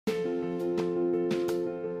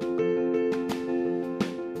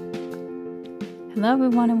Hello,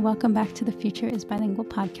 everyone, and welcome back to the Future is Bilingual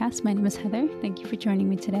podcast. My name is Heather. Thank you for joining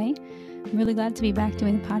me today. I'm really glad to be back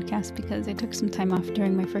doing the podcast because I took some time off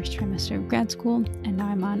during my first trimester of grad school, and now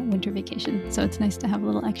I'm on winter vacation. So it's nice to have a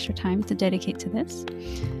little extra time to dedicate to this.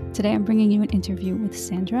 Today, I'm bringing you an interview with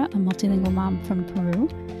Sandra, a multilingual mom from Peru.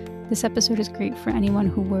 This episode is great for anyone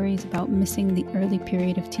who worries about missing the early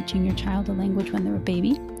period of teaching your child a language when they're a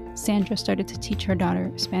baby. Sandra started to teach her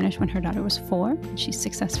daughter Spanish when her daughter was 4, and she's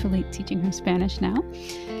successfully teaching her Spanish now.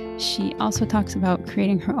 She also talks about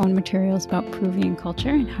creating her own materials about Peruvian culture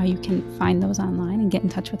and how you can find those online and get in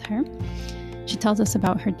touch with her. She tells us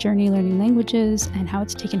about her journey learning languages and how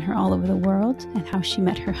it's taken her all over the world, and how she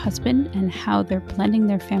met her husband and how they're blending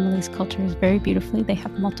their family's cultures very beautifully. They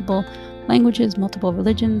have multiple languages, multiple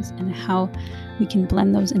religions, and how we can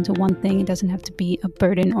blend those into one thing. It doesn't have to be a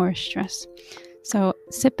burden or a stress. So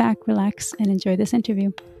sit back, relax, and enjoy this interview.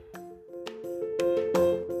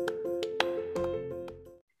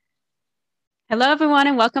 Hello, everyone,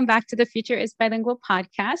 and welcome back to the Future is Bilingual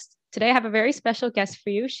podcast. Today, I have a very special guest for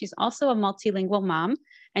you. She's also a multilingual mom,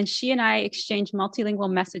 and she and I exchange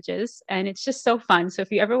multilingual messages, and it's just so fun. So if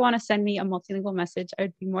you ever want to send me a multilingual message,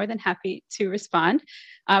 I'd be more than happy to respond.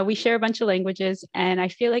 We share a bunch of languages, and I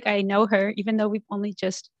feel like I know her, even though we've only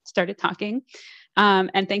just started talking.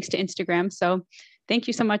 And thanks to Instagram. So thank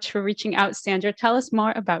you so much for reaching out, Sandra. Tell us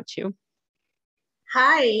more about you.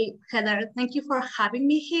 Hi, Heather. Thank you for having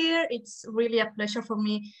me here. It's really a pleasure for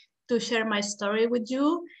me to share my story with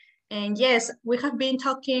you. And yes, we have been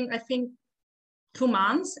talking, I think, 2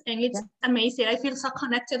 months, and it's amazing. I feel so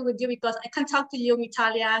connected with you because I can talk to you in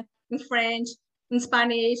Italian, in French, in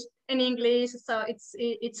Spanish, in English. So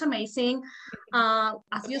it's amazing.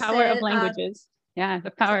 As the you power said, of languages.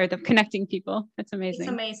 The power of connecting people. That's amazing. It's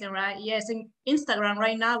amazing, right? Yes, in Instagram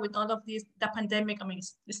right now with all of this, the pandemic, I mean,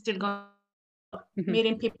 it's still going.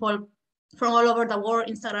 Meeting people from all over the world.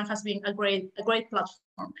 Instagram has been a great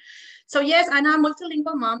platform. So yes, I'm a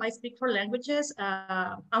multilingual mom. I speak 4 languages.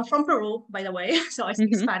 I'm from Peru, by the way, so I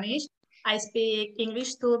speak Spanish. I speak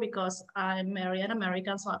English too because I'm married an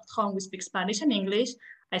American, so at home we speak Spanish and English.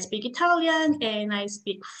 I speak Italian and I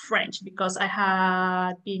speak French because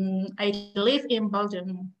I live in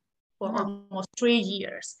Belgium for almost 3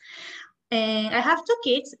 years. And I have 2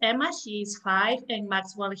 kids. Emma, she's 5, and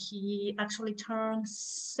Maxwell, he actually turned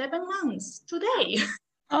 7 months today.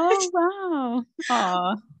 Oh, wow.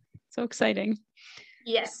 Oh, so exciting.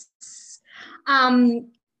 Yes.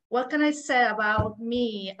 What can I say about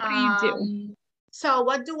me? What do you do? So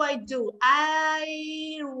what do?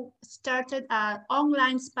 I started an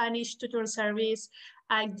online Spanish tutor service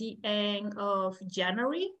at the end of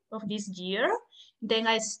January of this year. Then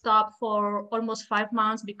I stopped for almost 5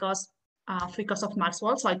 months because of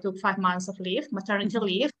Maxwell. So I took 5 months of leave, maternity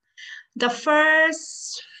leave. The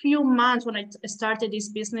first few months when I started this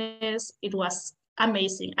business, it was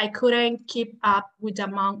amazing. I couldn't keep up with the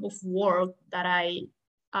amount of work that I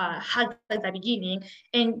had at the beginning.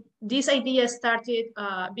 And this idea started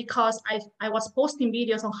because I was posting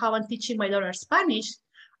videos on how I'm teaching my daughter Spanish.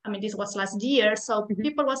 I mean, this was last year. So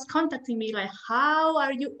people was contacting me like, how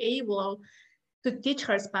are you able to teach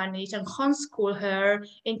her Spanish and homeschool her?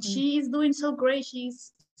 And she is doing so great.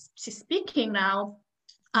 She's speaking now.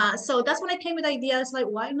 So that's when I came with ideas like,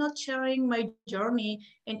 why not sharing my journey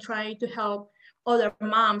and try to help other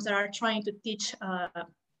moms that are trying to teach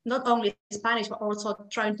not only Spanish, but also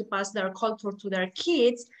trying to pass their culture to their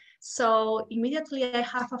kids. So immediately I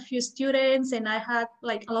have a few students and I had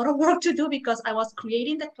like a lot of work to do because I was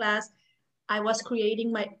creating the class. I was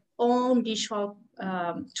creating my own visual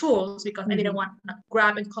tools because I didn't want to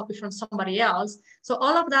grab and copy from somebody else. So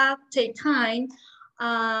all of that take time.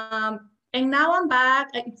 And now I'm back.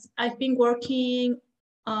 I've been working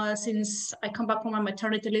since I come back from my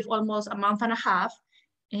maternity leave almost a month and a half.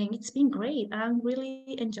 And it's been great. I'm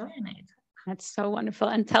really enjoying it. That's so wonderful.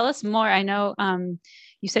 And tell us more. I know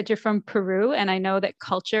you said you're from Peru, and I know that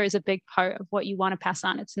culture is a big part of what you want to pass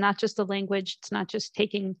on. It's not just a language. It's not just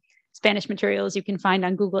taking Spanish materials you can find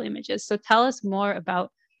on Google Images. So tell us more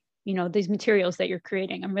about, these materials that you're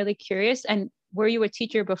creating. I'm really curious. And were you a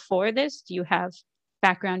teacher before this? Do you have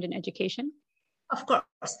background in education? Of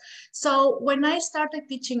course. So when I started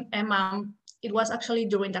teaching Emma, it was actually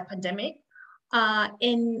during the pandemic.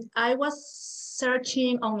 And I was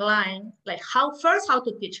searching online, like how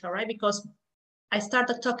to teach her, right? Because I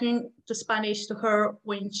started talking to Spanish to her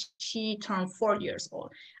when she turned 4 years old.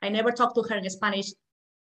 I never talked to her in Spanish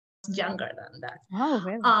younger than that. Oh,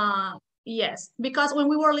 really? Yes, because when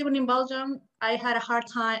we were living in Belgium, I had a hard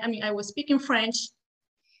time. I mean, I was speaking French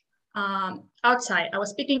outside. I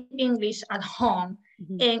was speaking English at home.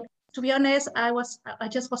 And to be honest, I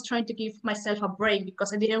just was trying to give myself a break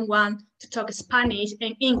because I didn't want to talk Spanish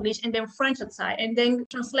and English and then French outside and then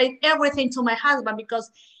translate everything to my husband because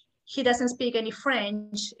he doesn't speak any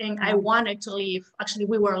French and I wanted to live. Actually,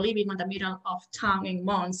 we were living in the middle of town in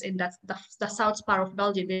Mons, and that's the south part of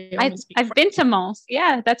Belgium. They only speak I've French. been to Mons.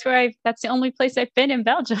 Yeah, that's the only place I've been in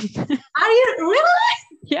Belgium. Are you really?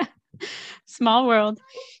 Yeah. Small world.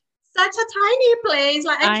 Such a tiny place.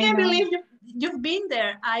 Like I can't know. believe you've been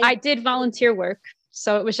there. I did volunteer work.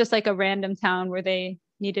 So it was just like a random town where they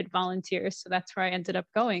needed volunteers. So that's where I ended up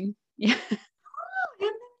going. Yeah. Oh, you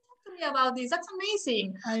never talked to me about this. That's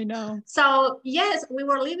amazing. I know. So yes, we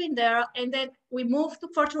were living there, and then we moved to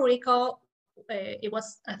Puerto Rico. I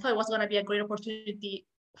thought it was going to be a great opportunity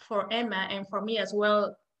for Emma and for me as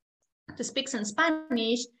well to speak some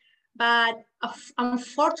Spanish. But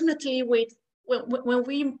unfortunately, when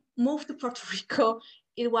we moved to Puerto Rico,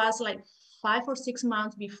 it was like 5 or 6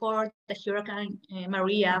 months before the Hurricane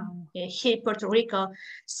Maria hit Puerto Rico.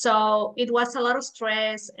 So it was a lot of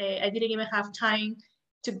stress. I didn't even have time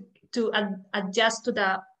to adjust to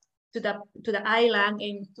the island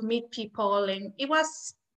and to meet people, and it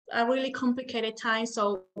was a really complicated time.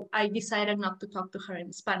 So I decided not to talk to her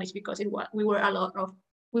in Spanish because we were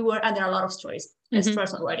under a lot of stress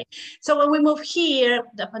already. So when we moved here,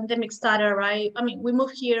 the pandemic started, right? I mean, we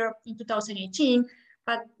moved here in 2018,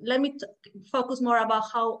 but let me focus more about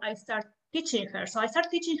how I started teaching her. So I started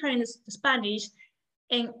teaching her in Spanish,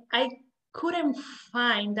 and I couldn't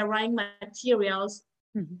find the right materials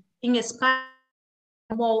in Spanish,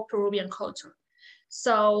 more Peruvian culture.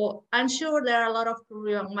 So I'm sure there are a lot of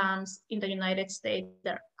Peruvian moms in the United States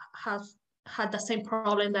that have had the same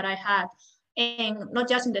problem that I had, and not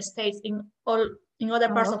just in the States, in other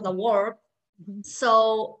parts of the world.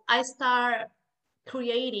 So I start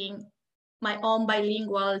creating my own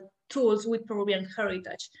bilingual tools with Peruvian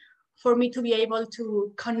heritage for me to be able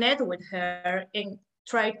to connect with her and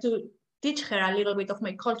try to teach her a little bit of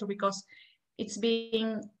my culture, because it's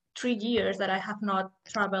been 3 years that I have not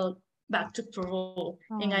traveled back to Peru,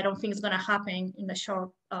 and I don't think it's going to happen in a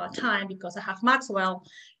short time because I have Maxwell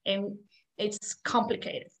and it's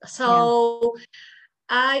complicated. So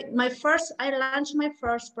I launched my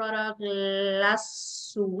first product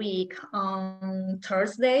last week on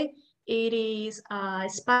Thursday. It is a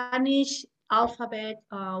Spanish alphabet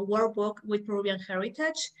workbook with Peruvian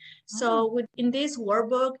heritage. So in this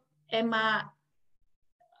workbook, Emma,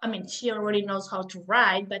 I mean, she already knows how to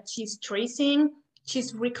write, but she's tracing. She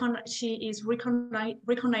is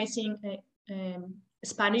recognizing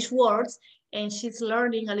Spanish words, and she's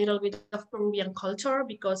learning a little bit of Peruvian culture,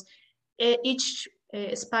 because each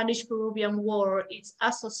Spanish Peruvian word is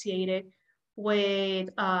associated with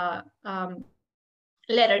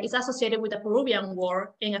letter is associated with a Peruvian word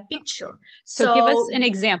in a picture. So give us an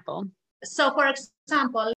example. So for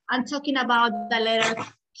example, I'm talking about the letter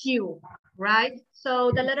Q, right?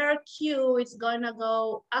 So the letter Q is gonna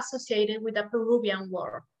go associated with a Peruvian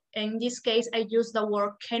word. In this case, I use the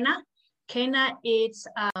word quena. Quena is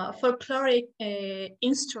a folkloric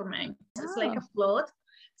instrument. It's like a flute.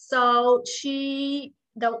 So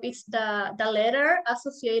it's the letter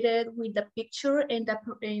associated with the picture in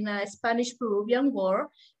a Spanish Peruvian word,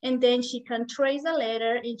 and then she can trace the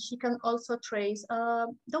letter, and she can also trace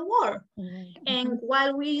the word. And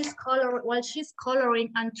while she's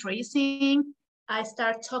coloring and tracing, I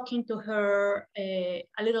start talking to her a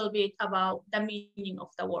little bit about the meaning of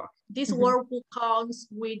the word. This workbook comes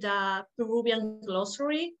with a Peruvian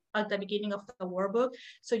glossary at the beginning of the workbook,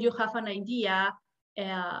 so you have an idea.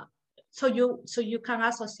 So you can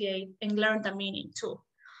associate and learn the meaning too.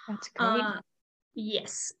 That's great.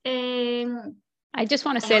 Yes. And I just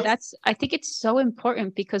want to say I think it's so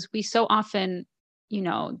important, because we so often,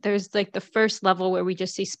 there's like the first level where we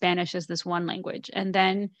just see Spanish as this one language. And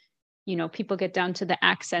then, people get down to the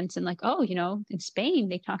accents and like, oh, in Spain,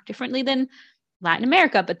 they talk differently than Latin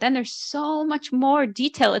America. But then there's so much more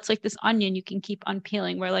detail. It's like this onion you can keep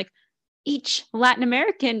unpeeling, where like each Latin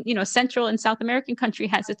American, Central and South American country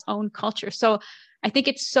has its own culture. So I think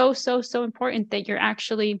it's so, so, so important that you're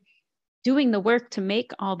actually doing the work to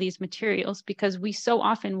make all these materials, because we so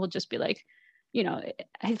often will just be like,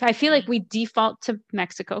 I feel like we default to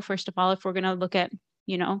Mexico, first of all, if we're going to look at,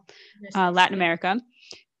 Latin America.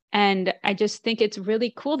 And I just think it's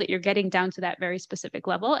really cool that you're getting down to that very specific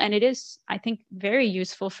level. And it is, I think, very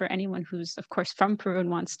useful for anyone who's, of course, from Peru and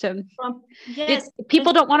wants to.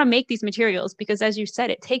 People don't want to make these materials because, as you said,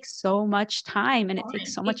 it takes so much time and it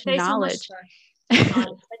takes so much knowledge.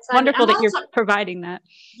 Exactly. Wonderful that you're providing that.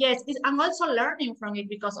 Yes, I'm also learning from it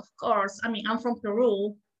because, of course, I mean, I'm from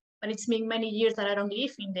Peru. but it's been many years that I don't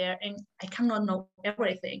live in there, and I cannot know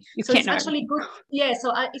everything. You So can't it's know actually everything. good. Yeah,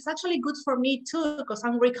 so it's actually good for me too, because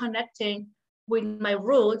I'm reconnecting with my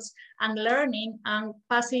roots and learning and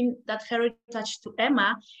passing that heritage to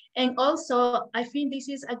Emma. And also, I think this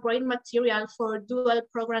is a great material for dual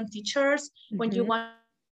program teachers when you want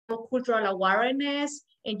cultural awareness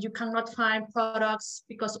and you cannot find products,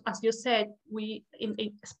 because as you said, we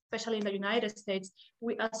especially in the United States,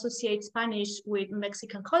 we associate Spanish with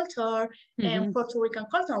Mexican culture and Puerto Rican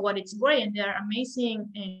culture. What it's great, and they're amazing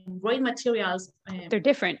and great materials. They're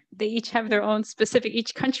different. They each have their own specific,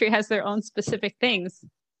 each country has their own specific things.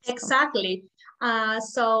 Exactly.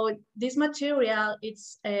 So this material,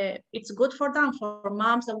 it's good for them, for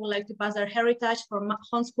moms that would like to pass their heritage, for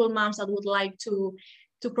homeschool moms that would like to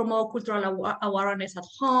promote cultural awareness at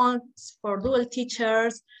home, for dual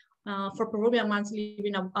teachers, for Peruvian moms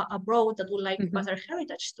living abroad that would like to pass their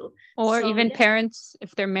heritage too. Or so, even yeah. parents,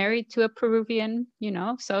 if they're married to a Peruvian,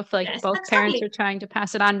 so if like Yes, both exactly. parents are trying to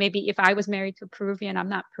pass it on, maybe if I was married to a Peruvian, I'm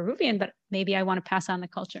not Peruvian, but maybe I want to pass on the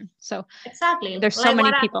culture. So exactly, there's so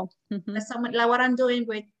many people. Like what I'm doing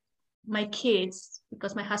with my kids,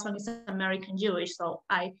 because my husband is American Jewish, so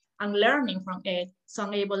I'm learning from it, so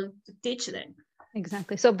I'm able to teach them.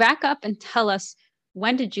 Exactly. So back up and tell us,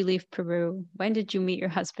 when did you leave Peru? When did you meet your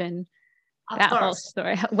husband? That whole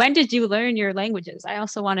story. When did you learn your languages? I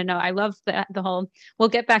also want to know. I love the whole, we'll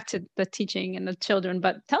get back to the teaching and the children,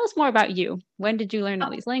 but tell us more about you. When did you learn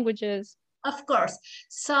all these languages? Of course.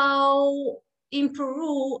 So in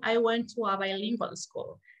Peru, I went to a bilingual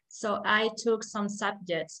school. So I took some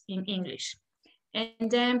subjects in English.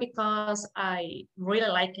 And then because I really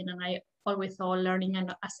like it, and I always thought learning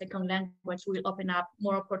a second language will open up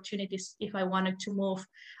more opportunities if I wanted to move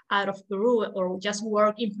out of Peru or just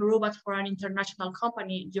work in Peru, but for an international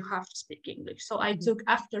company, you have to speak English. So I took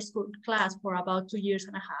after school class for about 2.5 years,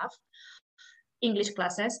 English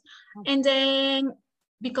classes. And then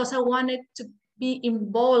because I wanted to be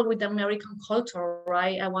involved with the American culture,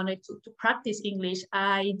 right? I wanted to practice English.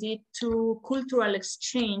 I did 2 cultural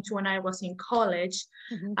exchange when I was in college.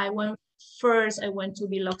 I went to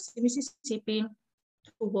Biloxi, Mississippi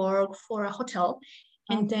to work for a hotel.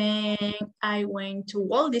 And then I went to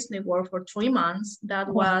Walt Disney World for 3 months. That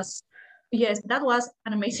was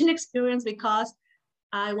an amazing experience because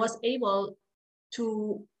I was able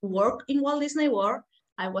to work in Walt Disney World.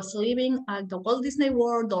 I was living at the Walt Disney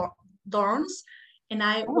World dorms, and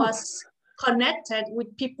I was connected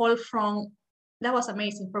with people that was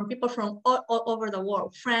amazing, from people from all over the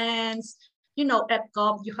world, friends,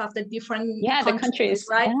 Epcot, you have the different the countries,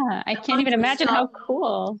 right? Yeah, I can't even imagine how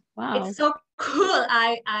cool. Wow. It's so cool.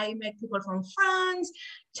 I met people from France,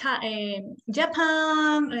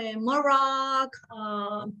 Japan,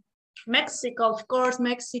 Morocco, Mexico, of course,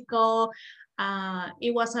 Mexico.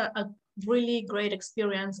 It was a really great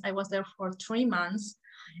experience. I was there for 3 months.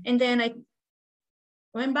 And then I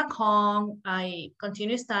went back home. I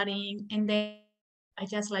continued studying. And then I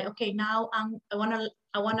just like, okay, now I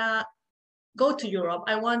wanna go to Europe.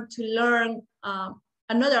 I want to learn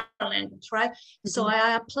another language, right? So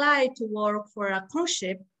I applied to work for a cruise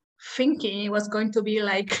ship, thinking it was going to be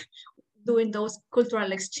like doing those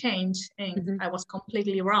cultural exchange, and I was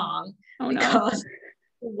completely wrong. Because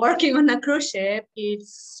working on a cruise ship,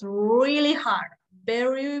 it's really hard.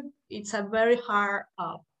 It's a very hard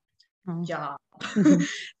job.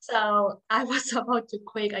 So I was about to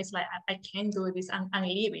quit. I was like, I can't do this. I'm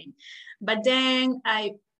leaving. But then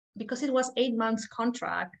because it was 8 months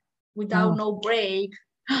contract without no break,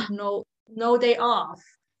 no day off.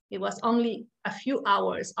 It was only a few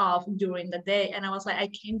hours off during the day. And I was like, I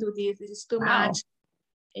can't do this. This is too much.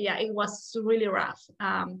 Yeah, it was really rough.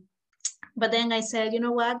 But then I said, you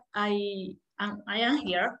know what? I am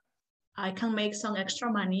here. I can make some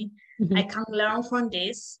extra money. I can learn from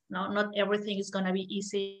this. No, not everything is gonna be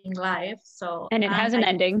easy in life. So and it has an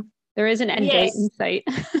ending. There is an end date in sight.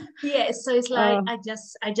 Yes, so it's like I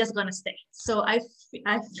just gonna stay. So I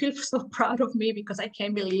feel so proud of me because I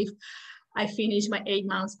can't believe I finished my 8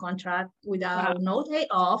 months contract without no day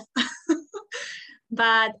off.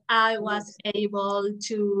 But I was able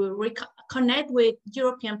to connect with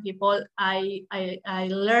European people. I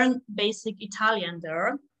learned basic Italian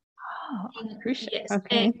there. Yes,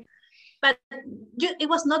 okay. But it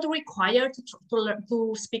was not required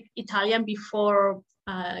to speak Italian before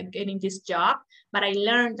getting this job. But I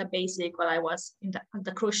learned the basic while I was on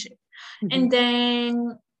the cruise ship, and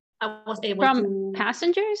then I was able from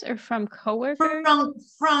passengers or from coworkers?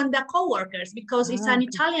 From the coworkers, because it's an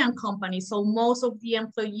Italian company, so most of the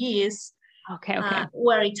employees Okay, okay.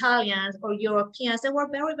 Were Italians or Europeans. There were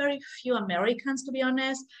very, very few Americans, to be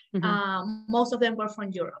honest. Most of them were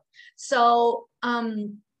from Europe. So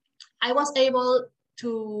I was able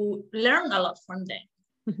to learn a lot from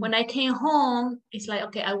them. When I came home, it's like,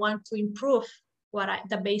 okay, I want to improve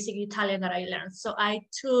the basic Italian that I learned. So I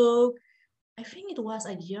took, I think it was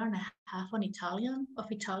a year and a half of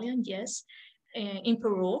Italian, yes, in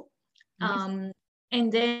Peru. Nice.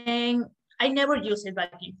 And then I never used it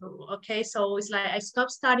back in Peru, okay? So it's like I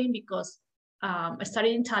stopped studying because I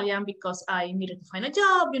studied Italian because I needed to find a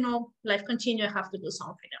job, life continued, I have to do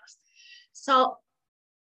something else. So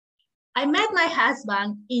I met my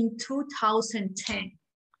husband in 2010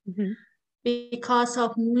 because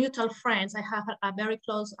of mutual friends. I have a very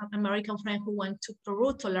close American friend who went to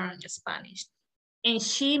Peru to learn Spanish, and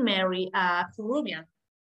she married a Peruvian.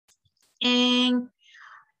 And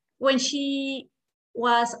when she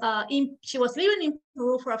was living in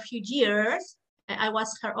Peru for a few years, I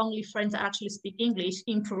was her only friend that actually speak English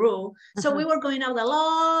in Peru. So we were going out a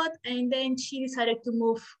lot. And then she decided to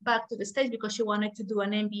move back to the States because she wanted to do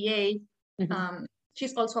an MBA.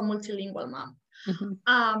 She's also a multilingual mom.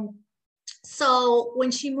 So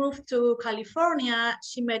when she moved to California,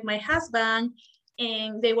 she met my husband,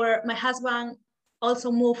 and my husband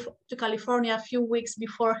also moved to California a few weeks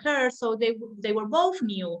before her. So they were both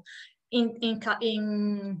new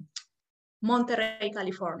in Monterey,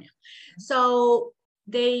 California. So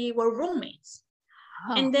they were roommates.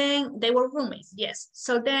 And then they were roommates, yes.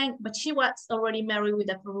 So then, but she was already married with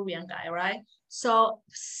a Peruvian guy, right? So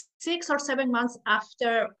 6 or 7 months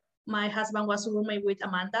after my husband was roommate with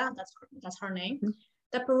Amanda, that's her name,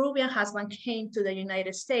 the Peruvian husband came to the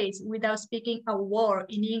United States without speaking a word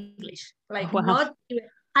in English. Like not even,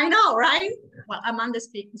 I know, right? Well, Amanda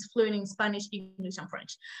speaks fluent in Spanish, English, and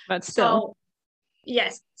French. But still. So,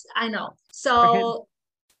 yes, I know. So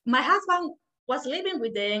my husband was living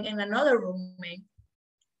with them and another roommate.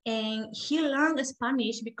 And he learned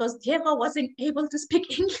Spanish because Diego wasn't able to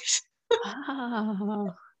speak English. Oh,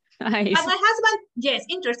 nice. But my husband, yes,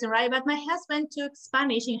 interesting, right? But my husband took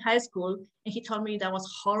Spanish in high school, and he told me that was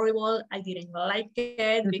horrible. I didn't like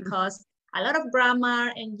it because a lot of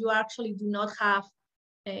grammar, and you actually do not have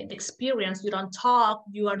the experience. You don't talk.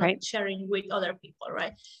 You are not sharing with other people,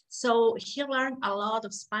 right? So he learned a lot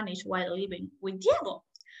of Spanish while living with Diego,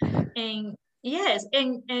 and yes,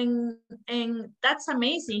 and that's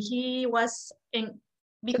amazing. He was in.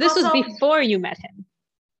 So this was before you met him.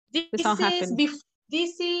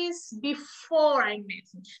 This is before I met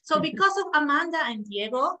him. So because of Amanda and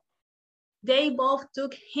Diego, they both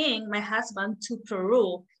took my husband, to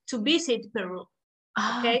Peru to visit Peru.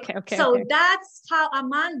 Okay. So that's how I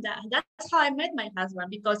met my husband,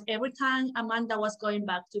 because every time Amanda was going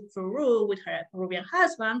back to Peru with her Peruvian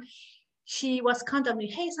husband, she was contacting me,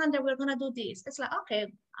 hey, Sandra, we're going to do this. It's like, okay,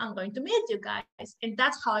 I'm going to meet you guys. And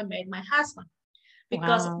that's how I met my husband.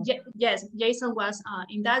 Because yes, Jason was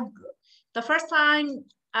in that group. The first time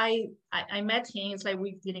I met him, it's like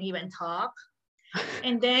we didn't even talk.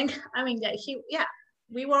 And then, I mean,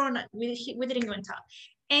 we didn't even talk.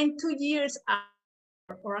 And 2 years after,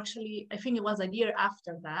 or actually, I think it was a year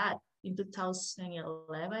after that, in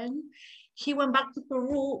 2011, he went back to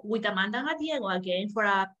Peru with Amanda and Diego again for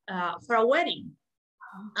a wedding.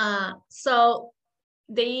 So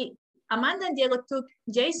Amanda and Diego took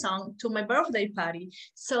Jason to my birthday party.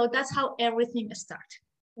 So that's how everything started.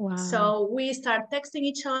 Wow. So we started texting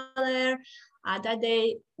each other. That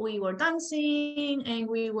day we were dancing, and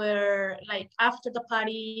we were like, after the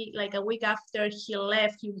party, like a week after he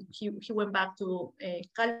left, he went back to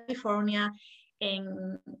California,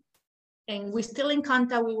 and we're still in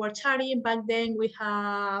contact. We were chatting back then. We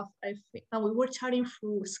were chatting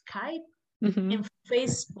through Skype and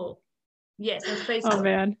Facebook. Yes, on Facebook. Oh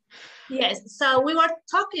man. Yes, so we were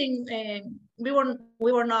talking, and we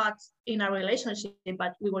were not in a relationship,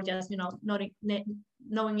 but we were just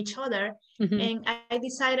knowing each other. And I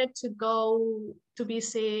decided to go to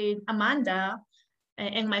visit Amanda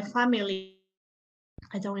and my family.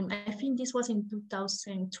 I don't remember. I think this was in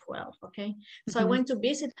 2012. Okay, so I went to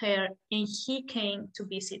visit her, and he came to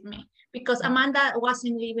visit me, because Amanda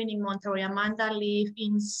wasn't living in Monterey. Amanda lived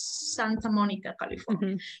in Santa Monica,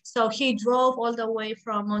 California. So he drove all the way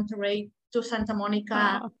from Monterey to Santa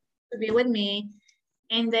Monica to be with me.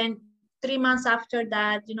 And then 3 months after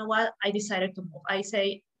that, you know what? I decided to move. I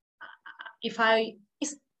say,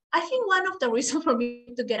 I think one of the reasons for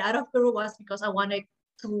me to get out of Peru was because I wanted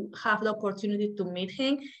to have the opportunity to meet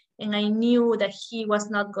him. And I knew that he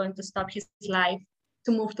was not going to stop his life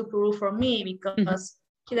to move to Peru for me, because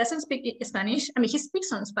he doesn't speak Spanish. I mean, he speaks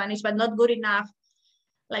some Spanish, but not good enough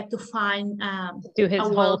like to find Do his a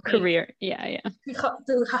whole well-paid, career. Yeah.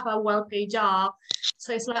 to have a well-paid job.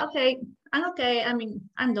 So it's like, okay, I'm okay. I mean,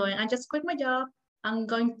 I just quit my job. I'm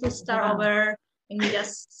going to start Wow. over and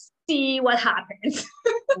just see what happens.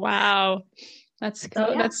 Wow. That's cool.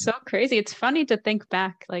 So yeah, That's so crazy. It's funny to think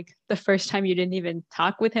back, like the first time you didn't even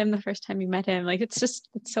talk with him, the first time you met him. Like it's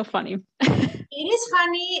so funny. it is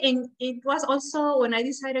funny, and it was also when I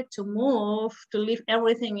decided to move to leave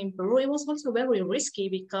everything in Peru. It was also very risky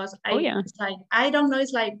because Oh yeah. it's like I don't know.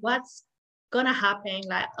 It's like what's gonna happen.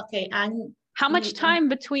 Like okay, How much time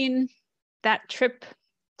between that trip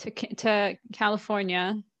to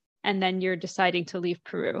California and then you're deciding to leave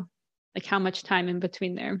Peru? Like how much time in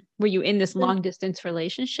between there? Were you in this long distance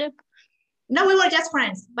relationship? no, we were just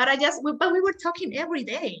friends, but but we were talking every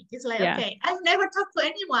day. It's like, Yeah. okay, I've never talked to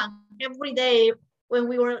anyone every day when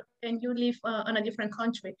we were, and you live in a different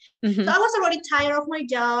country. Mm-hmm. So I was already tired of my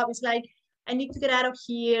job. It's like, I need to get out of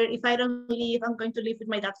here. If I don't leave, I'm going to live with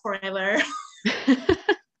my dad forever.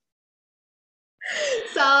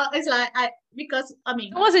 So it's like, because I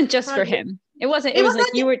mean, It wasn't just for probably, him. It was it was like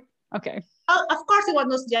not you were okay. of course it was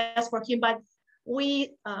not just for him, but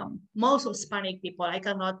we most of Hispanic people, I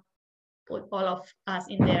cannot put all of us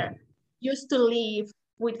in there, used to live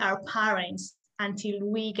with our parents until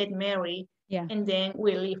we get married. Yeah. And then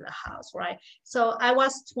we leave the house, right? So I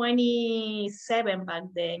was 27 back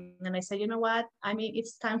then, and I said, you know what? I mean,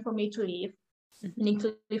 it's time for me to leave. Mm-hmm. I need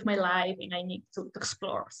to live my life, and I need to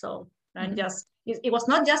explore. So Mm-hmm. it was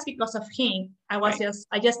not just because of him.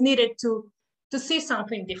 I just needed to see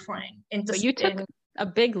something different. And But you took a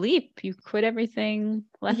big leap. You quit everything,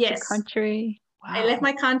 left your yes, country. Wow. I left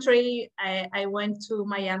my country. I went to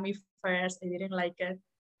Miami first. I didn't like it,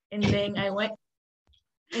 and then I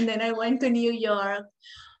went to New York.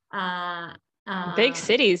 Big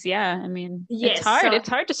cities, yeah. I mean, it's Yes, hard. so It's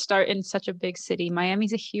hard to start in such a big city.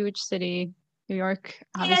 Miami's a huge city. New York, yes,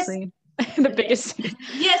 obviously, the biggest city.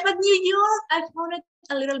 yes, but New York, I found it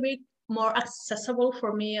a little bit more accessible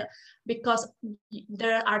for me because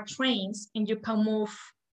there are trains and you can move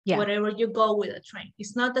wherever you go with a train.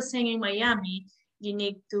 It's not the same in Miami. You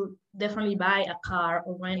need to definitely buy a car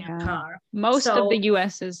or rent a car. Most of the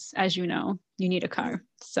US is, as you know, you need a car.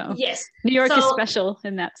 So yes, New York is special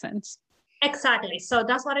in that sense. Exactly. So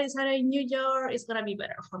that's what I decided. New York is gonna be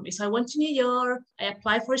better for me. So I went to New York. I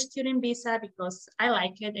applied for a student visa because I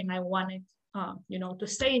like it and I wanted, to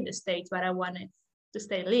stay in the States, but I wanted to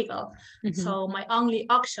stay legal. Mm-hmm. So my only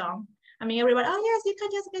option. I mean, everybody, oh yes, you can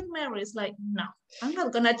just get married. It's like, no, I'm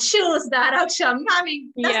not gonna choose that option. I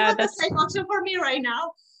mean, that's the safe option for me right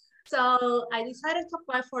now. So I decided to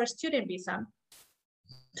apply for a student visa.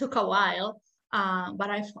 Took a while. But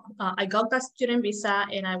I got that student visa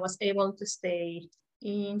and I was able to stay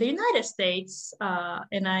in the United States.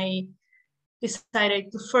 And I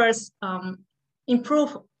decided to first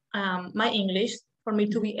improve my English for me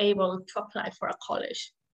to be able to apply for a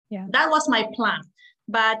college. Yeah. That was my plan.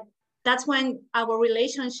 But that's when our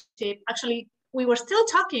relationship, actually, we were still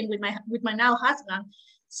talking with my now husband.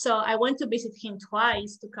 So I went to visit him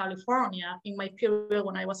twice to California in my period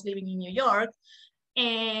when I was living in New York.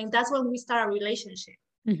 And that's when we started a relationship,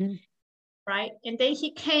 mm-hmm. right? And then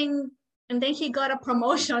he came, and then he got a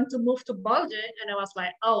promotion to move to Belgium, and I was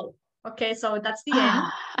like, oh, okay, so that's the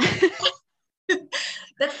end.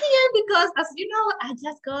 That's the end because, as you know, I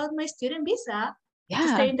just got my student visa. Yeah, to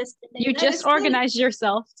stay in the you just States. Organized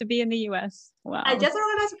yourself to be in the US. Wow. I just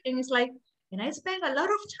organized, and it's like, and I spent a lot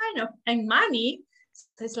of time and money.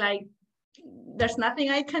 So it's like, there's nothing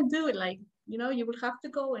I can do. Like, you will have to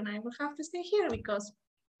go and I will have to stay here because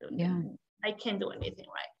I can't do anything,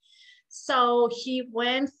 right? So he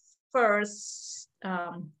went first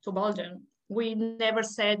to Belgium. We never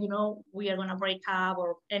said, we are going to break up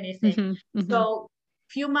or anything. Mm-hmm, mm-hmm. So a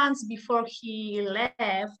few months before he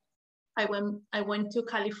left, I went to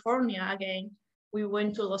California again. We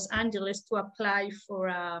went to Los Angeles to apply for,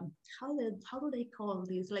 how do they call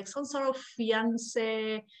this? Like some sort of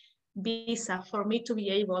fiancé visa for me to be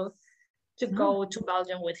able to go to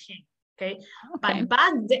Belgium with him. Okay. But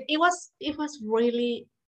back then, it was really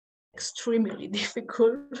extremely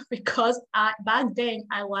difficult because back then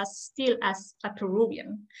I was still as a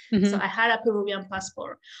Peruvian. Mm-hmm. So I had a Peruvian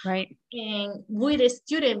passport. Right. And with a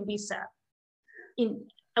student visa,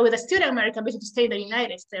 with a student American visa to stay in the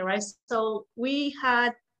United States, right? So we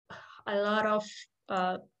had a lot of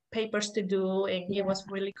papers to do, and it was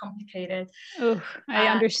really complicated. Oh, I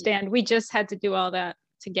understand. We just had to do all that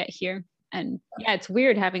to get here. And yeah, it's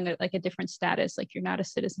weird having a different status. Like you're not a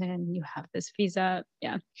citizen, you have this visa.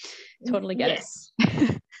 Yeah, totally get it.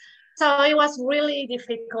 So it was really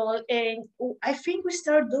difficult. And I think we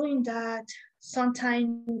started doing that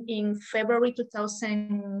sometime in February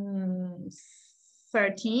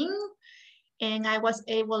 2013. And I was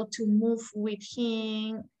able to move with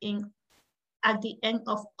him at the end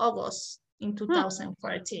of August in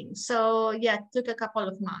 2014. So yeah, it took a couple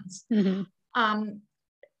of months.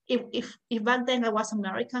 If back then I was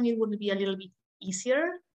American, it would be a little bit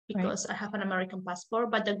easier because I have an American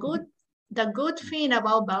passport. But the good thing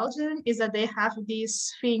about Belgium is that they have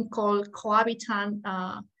this thing called cohabitant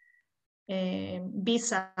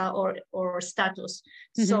visa or status.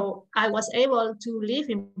 So I was able to live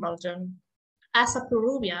in Belgium as a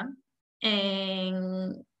Peruvian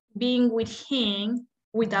and being with him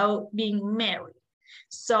without being married.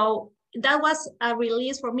 So that was a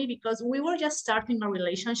release for me because we were just starting a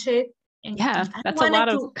relationship. And that's a lot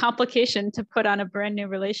of complication to put on a brand new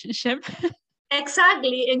relationship.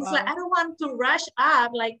 Exactly. And it's like, I don't want to rush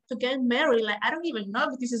up, like to get married. Like, I don't even know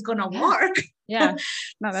if this is going to work. No,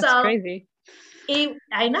 that's crazy.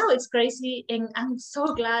 I know it's crazy. And I'm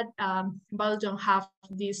so glad Belgium have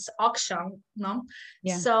this auction. No?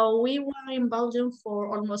 Yeah. So we were in Belgium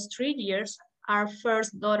for almost 3 years. Our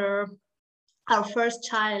first daughter, our first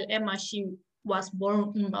child, Emma, she was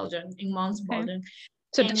born in Belgium, in Mons, Belgium.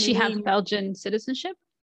 So does she have Belgian citizenship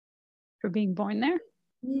for being born there?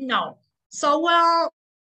 No. So, well,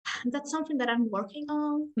 that's something that I'm working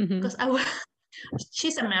on because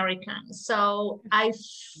she's American. So I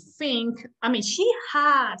think, I mean, she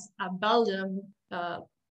has a Belgian,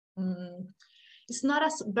 it's not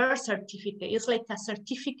a birth certificate. It's like a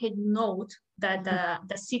certificate note that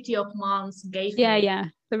the city of Mons gave me. Yeah.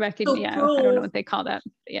 The record. Yeah. I don't know what they call that.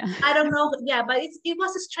 Yeah. I don't know. Yeah, but it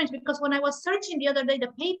was strange because when I was searching the other day, the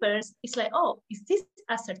papers, it's like, oh, is this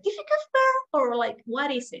a certificate of birth or like, what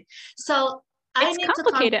is it? So it's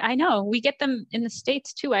complicated. I know. We get them in the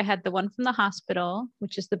States too. I had the one from the hospital,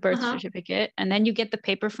 which is the birth certificate. And then you get the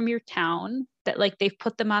paper from your town that like they've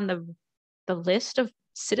put them on the list of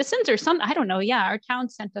citizens or something. I don't know. Yeah. Our town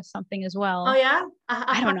sent us something as well. Oh yeah.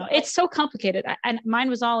 I don't know. It's so complicated. And mine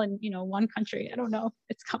was all in, one country. I don't know.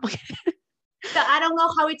 It's complicated. So I don't know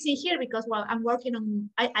how it's in here because, well, I'm working on,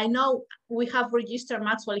 I know we have registered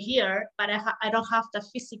Maxwell here, but I don't have the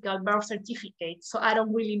physical birth certificate. So I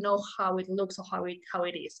don't really know how it looks or how it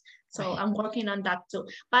is. So I'm working on that too.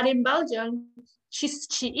 But in Belgium, she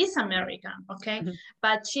is American, okay?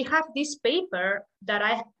 But she have this paper that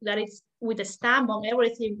is with a stamp on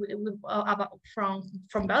everything about from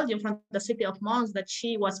Belgium, from the city of Mons, that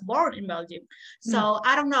she was born in Belgium. So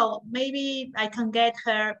I don't know, maybe I can get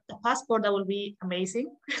her a passport. That would be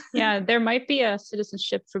amazing. Yeah, there might be a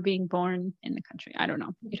citizenship for being born in the country. I don't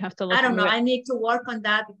know. You'd have to look. I don't know. I need to work on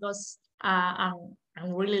that because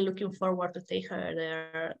I'm really looking forward to take her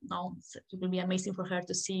there. No, it will be amazing for her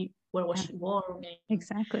to see where was she born.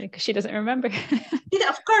 Exactly, because she doesn't remember.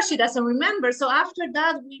 Of course, she doesn't remember. So after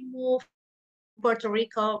that, we moved to Puerto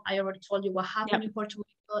Rico. I already told you what happened in Puerto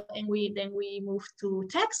Rico, and we moved to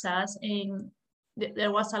Texas, and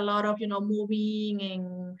there was a lot of moving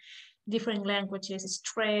and different languages,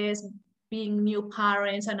 stress, being new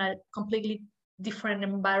parents, and a completely different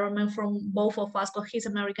environment from both of us, because he's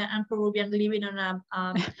American and Peruvian, living in a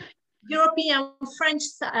European French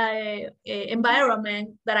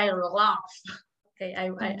environment that I love. Okay, I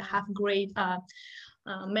have great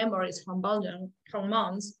memories from Belgium, from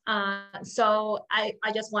Mons. So I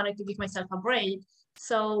just wanted to give myself a break.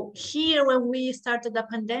 So here, when we started the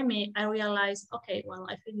pandemic, I realized, okay, well,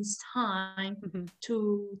 I think it's time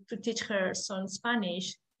to teach her some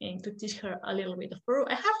Spanish and to teach her a little bit of Peru.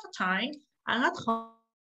 I have the time. I'm at home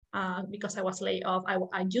because I was laid off.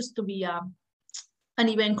 I used to be an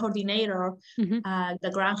event coordinator at the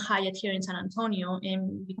Grand Hyatt here in San Antonio,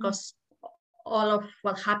 and because all of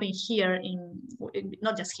what happened here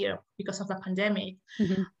not just here because of the pandemic,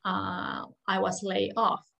 I was laid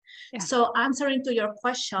off. So answering to your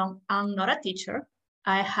question, I'm not a teacher.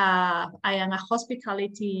 I am a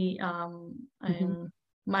hospitality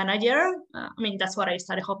manager. I mean, that's what I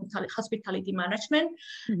studied, hospitality management.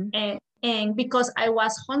 And because I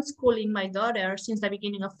was homeschooling my daughter since the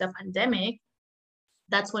beginning of the pandemic,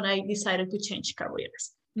 that's when I decided to change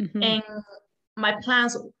careers. And my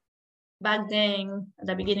plans back then, at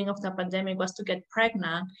the beginning of the pandemic, was to get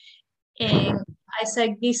pregnant. And I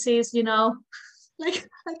said, this is, like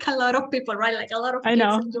a lot of people, right? Like a lot of kids. I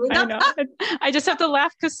know. I just have to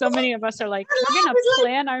laugh because so many of us are like, we're going to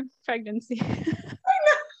plan our pregnancy. I know.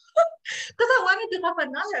 Because I wanted to have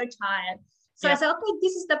another child. So I said, okay,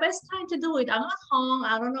 this is the best time to do it. I'm at home.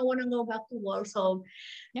 I don't want to go back to work. So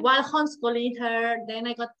while homeschooling her, then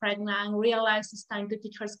I got pregnant, realized it's time to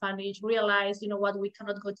teach her Spanish, realized, what, we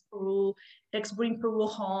cannot go to Peru. Let's bring Peru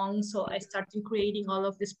home. So I started creating all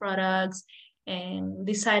of these products. and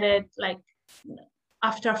decided, like,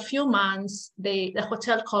 after a few months, the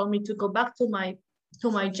hotel called me to go back to my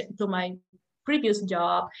previous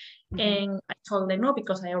job, and I told them no,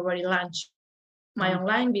 because I already launched my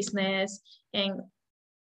online business. And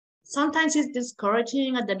sometimes it's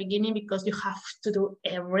discouraging at the beginning because you have to do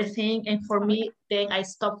everything. And for me, then I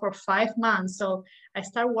stopped for 5 months. So I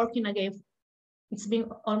started working again. It's been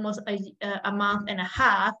almost a month and a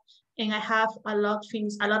half, and I have a lot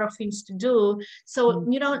of things to do. So,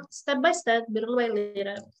 step by step, little by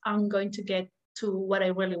little, I'm going to get to what I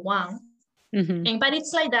really want. But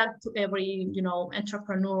it's like that to every,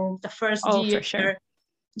 entrepreneur. The first year, for sure.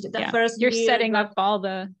 You're setting up all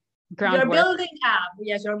the groundwork. You're building up.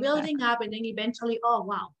 Yes, you're building up, and then eventually, oh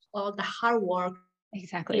wow, all the hard work.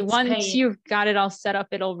 Exactly. Once you've got it all set up,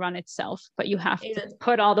 it'll run itself, but you have to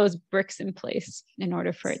put all those bricks in place in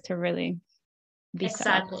order for it to really be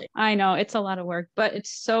set up. I know it's a lot of work, but it's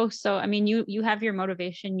so, I mean, you have your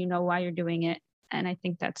motivation, you know why you're doing it. And I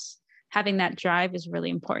think having that drive is really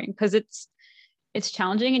important, because it's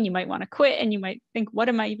challenging, and you might want to quit, and you might think, what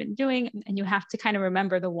am I even doing? And you have to kind of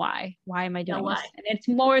remember the why am I doing this? And it's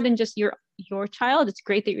more than just your child. It's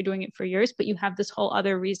great that you're doing it for yours, but you have this whole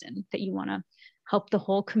other reason that you want to help the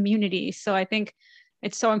whole community. So I think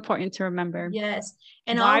it's so important to remember. Yes.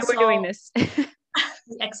 And why also, we're doing this.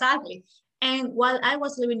 Exactly. And while I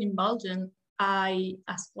was living in Belgium,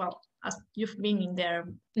 as you've been in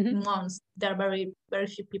there months, there are very, very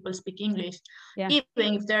few people speak English. Even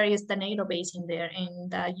if there is the NATO base in there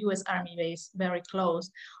and the US Army base very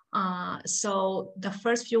close. So the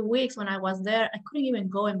first few weeks when I was there, I couldn't even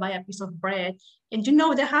go and buy a piece of bread. And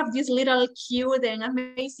they have this little cute and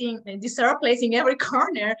amazing dessert place in every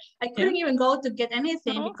corner. I couldn't even go to get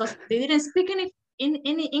anything because they didn't speak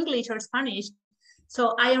any English or Spanish.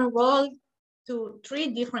 So I enrolled to 3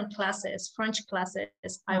 different classes, French classes.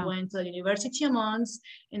 I went to the University of Mons,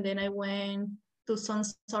 and then I went to some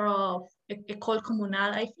sort of école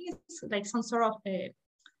communale. I think it's like some sort of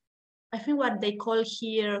I think what they call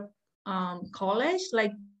here college,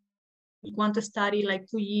 like you want to study like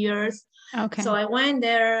 2 years. Okay. So I went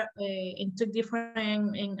there and took a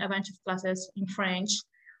bunch of classes in French.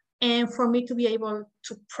 And for me to be able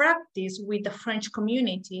to practice with the French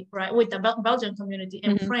community, right, with the Belgian community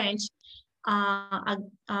in French, at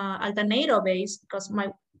the NATO base, because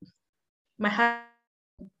my husband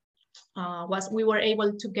we were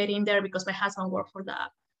able to get in there because my husband worked for the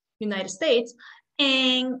United States,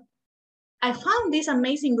 and I found this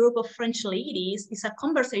amazing group of French ladies. It's a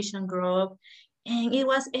conversation group, and it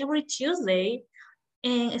was every Tuesday,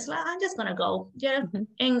 and it's like, I'm just gonna go,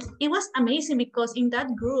 and it was amazing because in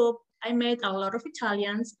that group I met a lot of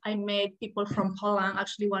Italians. I met people from Poland.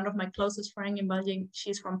 Actually, one of my closest friends in Belgium,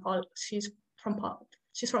 she's from Poland.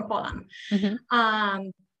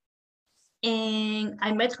 And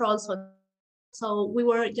I met her also. So we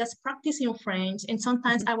were just practicing French, and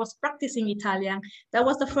sometimes I was practicing Italian. That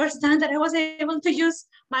was the first time that I was able to use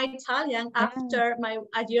my Italian after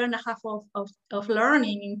a year and a half of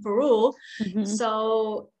learning in Peru.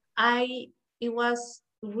 So it was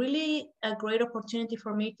really a great opportunity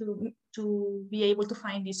for me to be able to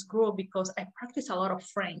find this group because I practiced a lot of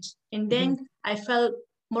French. And then I felt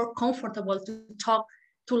more comfortable to talk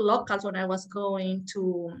to locals when I was going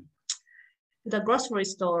to the grocery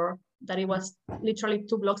store, that it was literally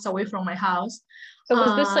 2 blocks away from my house. So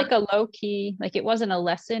was this like a low key, like it wasn't a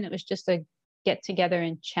lesson, it was just a get together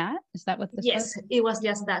and chat? Is that what this was? Yes, it was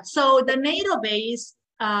just that. So the NATO base,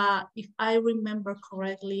 if I remember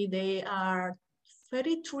correctly, they are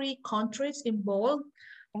 33 countries involved.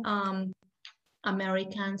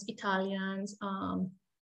 Americans, Italians,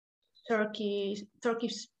 Turkey,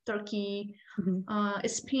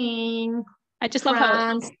 Spain. I just love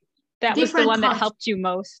France, how that was the one that helped you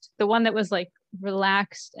most, the one that was like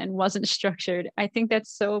relaxed and wasn't structured. I think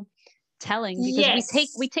that's so telling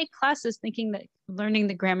because we take classes thinking that learning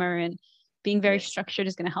the grammar and being very structured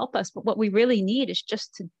is going to help us, but what we really need is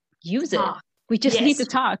just to use it. We just need to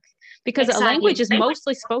talk because a language is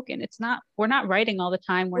mostly spoken. We're not writing all the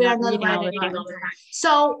time. We're not reading all the time.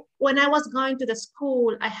 So when I was going to the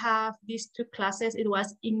school, I have these 2 classes. It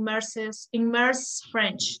was immerse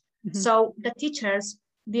French. So the teachers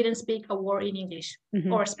didn't speak a word in English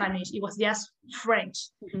or Spanish. It was just French.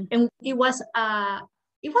 And it was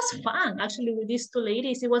fun actually with these 2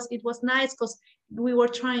 ladies. It was nice because we were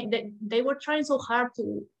they were trying so hard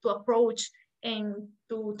to approach and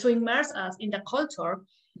to immerse us in the culture.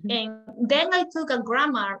 And then I took a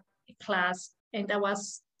grammar class, and that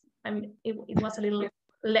was, it was a little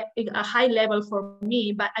a high level for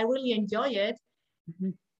me, but I really enjoyed it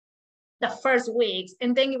the first weeks.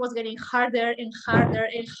 And then it was getting harder and harder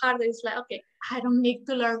and harder. It's like, okay, I don't need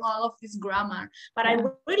to learn all of this grammar. But I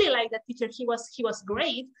really like that teacher. He was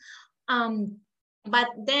great. But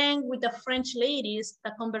then with the French ladies,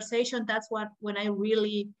 the conversation, that's when I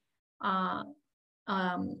really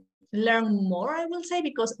learned more, I will say,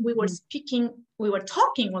 because we were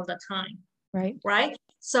talking all the time. Right.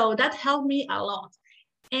 So that helped me a lot.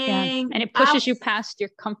 And it pushes you past your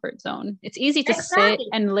comfort zone. It's easy to sit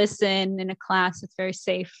and listen in a class. It's very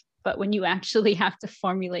safe. But when you actually have to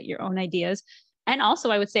formulate your own ideas, and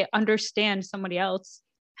also I would say understand somebody else,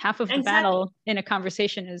 half of the battle in a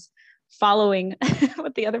conversation is following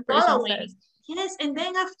what the other person says. Yes. And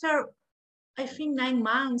then after, I think 9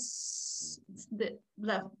 months that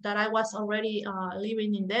I was already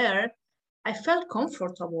living in there, I felt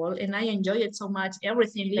comfortable and I enjoyed it so much,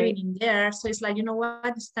 everything living in there. So it's like, you know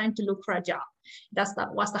what, it's time to look for a job. That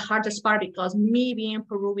was the hardest part, because me being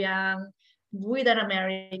Peruvian with an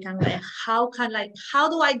American, like how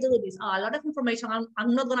do I do this? A lot of information.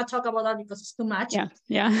 I'm not going to talk about that because it's too much. I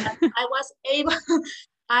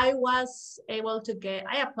was able to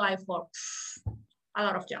I applied for a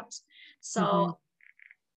lot of jobs. So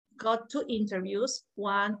got 2 interviews,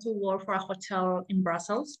 one to work for a hotel in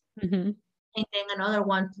Brussels, and then another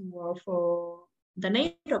one to work for the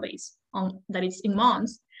NATO base that is in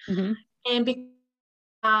Mons. And because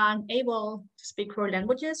I'm able to speak 4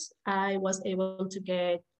 languages, I was able to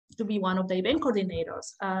get to be one of the event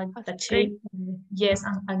coordinators at the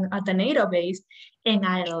NATO base. And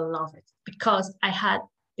I love it because I had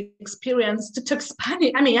experience to talk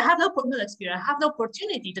Spanish. I mean, I have no experience. I have the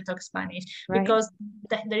opportunity to talk Spanish because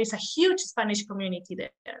there is a huge Spanish community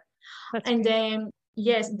there. And then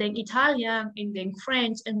then Italian, and then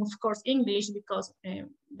French, and of course English, because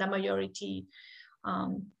the majority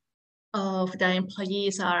of the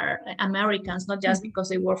employees are Americans, not just because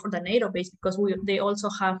they work for the NATO base, because they also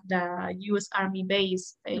have the U.S. Army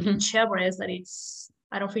base in Chevres. That it's,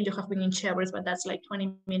 I don't think you have been in Chevres, but that's like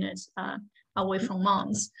 20 minutes away from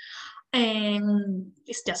Mons. And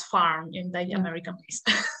it's just farm in the American base.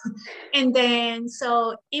 And then,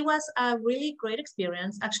 so it was a really great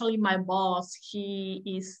experience. Actually, my boss, he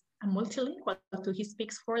is a multilingual too. He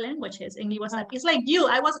speaks 4 languages, and it was it's like you.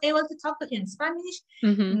 I was able to talk to him in Spanish,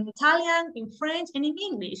 in Italian, in French, and in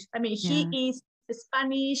English. I mean, he is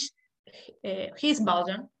Spanish. He's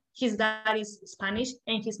Belgian. His dad is Spanish,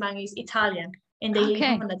 and his mom is Italian, and they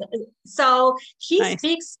live on the. So he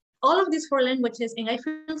speaks all of these 4 languages, and I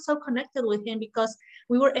feel so connected with him because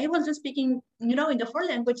we were able to speak in the 4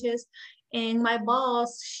 languages. And my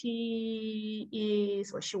boss, she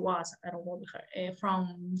was, I don't know her,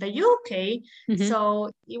 from the UK.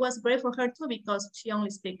 So it was great for her too, because she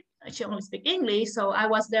only speak English. So I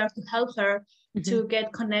was there to help her to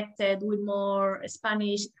get connected with more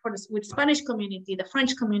Spanish, with Spanish community, the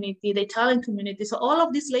French community, the Italian community. So all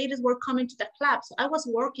of these ladies were coming to the club. So I was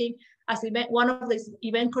working as one of the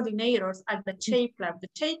event coordinators at the Che Club. The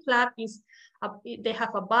Che Club is, they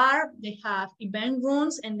have a bar, they have event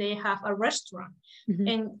rooms, and they have a restaurant.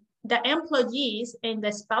 And the employees and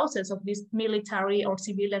the spouses of these military or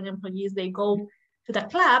civilian employees, they go to the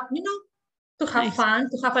club, to have fun,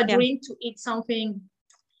 to have a drink, to eat something.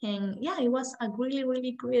 And it was a really,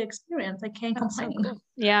 really great experience. I can't complain. So cool.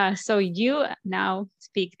 Yeah. So you now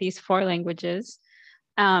speak these 4 languages.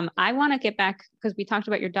 I want to get back, because we talked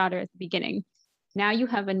about your daughter at the beginning. Now you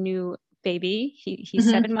have a new baby. He's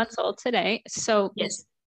 7 months old today. So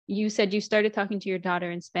you said you started talking to your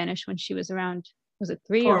daughter in Spanish when she was around, was it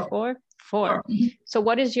 3 or 4? 4. So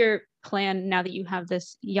what is your plan now that you have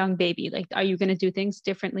this young baby? Like, are you going to do things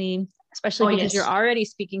differently? Especially because you're already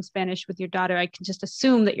speaking Spanish with your daughter. I can just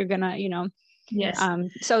assume that you're going to,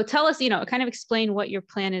 so tell us, kind of explain what your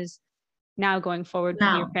plan is now going forward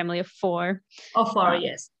with your family of 4. Of 4,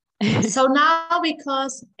 yes. So now,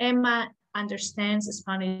 because Emma understands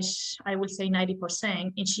Spanish, I would say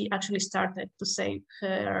 90%, and she actually started to say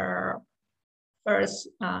her first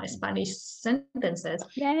Spanish sentences.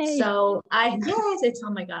 Yay. So it's,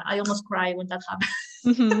 oh my God, I almost cried when that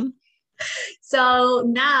happened. So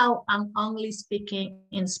now I'm only speaking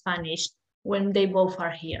in Spanish when they both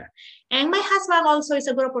are here. And my husband also is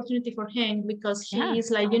a good opportunity for him, because he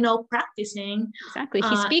is like, practicing. Exactly.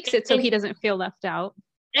 He speaks it so he doesn't feel left out.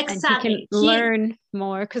 Exactly. And he can learn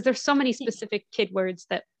more, because there's so many specific kid words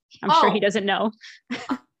that I'm sure he doesn't know.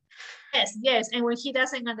 Yes. And when he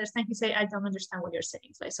doesn't understand, he say, I don't understand what you're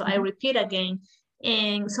saying. So I repeat again.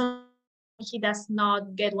 And so he does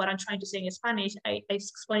not get what I'm trying to say in Spanish, I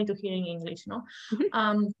explain to him in English,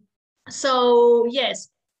 So yes,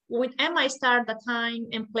 with Emma, I start the time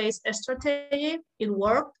and place strategy. It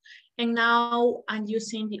worked. And now I'm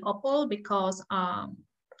using the Opal because of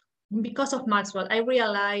Maxwell. I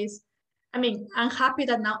realized I mean, I'm happy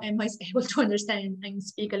that now Emma is able to understand and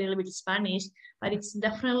speak a little bit Spanish, but it's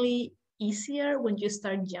definitely easier when you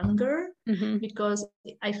start younger, because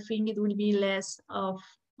I think it will be less of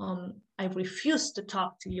I refuse to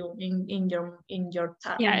talk to you in your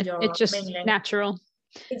it's just main language. natural.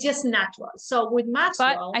 It's just natural. So with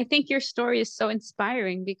Maxwell, but I think your story is so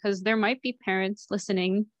inspiring, because there might be parents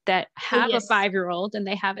listening that have a 5-year-old and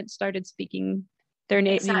they haven't started speaking their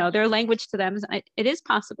their language to them. It is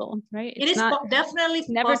possible, right? It is definitely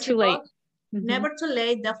never possible. Too late. Never too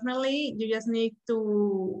late. Definitely, you just need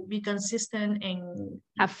to be consistent and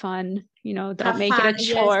have fun. Don't make it a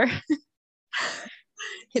chore. Yes.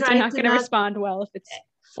 Kids are not going to respond well if it's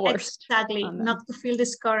forced. Exactly. Not to feel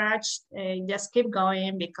discouraged. Just keep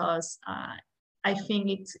going, because I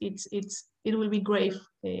think it will be great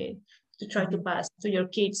to try to pass to your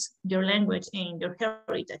kids your language and your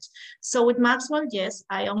heritage. So with Maxwell, yes,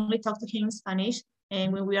 I only talk to him in Spanish,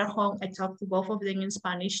 and when we are home, I talk to both of them in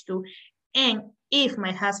Spanish too. And if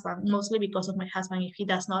my husband, mostly because of my husband, if he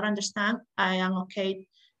does not understand, I am okay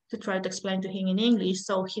to try to explain to him in English,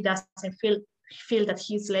 so he doesn't feel that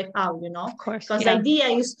he's left out, Of course. Because the idea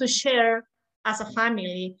is to share as a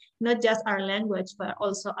family, not just our language, but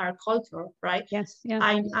also our culture, right? Yes. Yeah.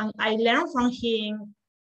 I learned from him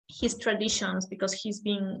his traditions, because he's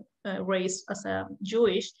been raised as a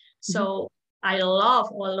Jewish. So I love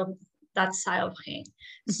all of that side of him.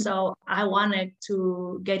 So I wanted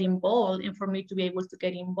to get involved, and for me to be able to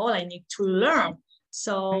get involved, I need to learn.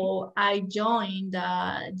 So I joined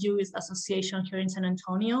the Jewish Association here in San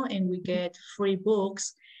Antonio, and we get free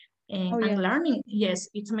books. And I'm learning. Yes,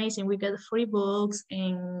 it's amazing. We get free books,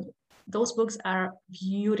 and those books are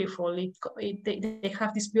beautiful. They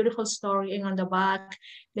have this beautiful story, and on the back,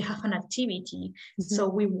 they have an activity. So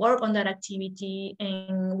we work on that activity,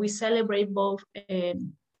 and we celebrate both.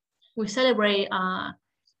 We celebrate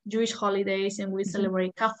Jewish holidays, and we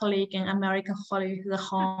celebrate Catholic and American holidays at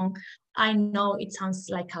home. I know it sounds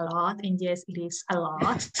like a lot, and yes, it is a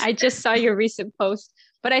lot. I just saw your recent post,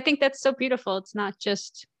 but I think that's so beautiful. It's not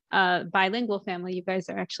just a bilingual family. You guys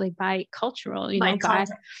are actually bicultural.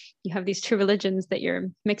 You have these two religions that you're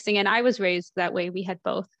mixing, and I was raised that way. We had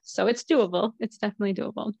both, so it's doable. It's definitely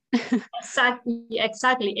doable.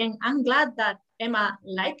 Exactly. And I'm glad that Emma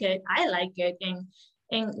liked it. I like it, and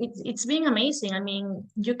it's been amazing. I mean,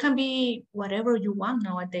 you can be whatever you want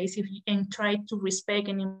nowadays if you and try to respect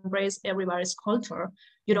and embrace everybody's culture.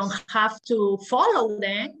 You don't have to follow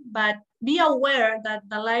them, but be aware that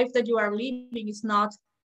the life that you are living is not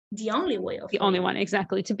the only way of the only one.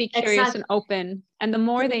 Exactly. To be curious and open. And the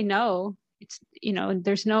more they know, it's,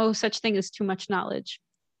 there's no such thing as too much knowledge.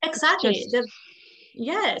 Exactly.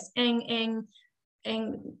 Yes. And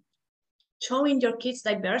showing your kids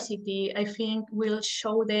diversity, I think will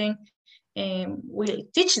show them and will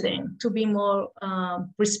teach them to be more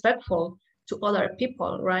respectful to other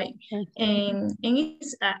people, right? And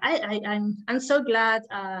it's I'm so glad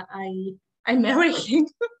I married him.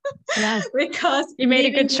 Yeah, because you made a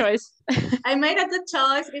good choice. I made a good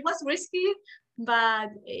choice. It was risky, but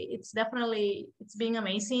it's been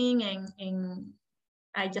amazing, and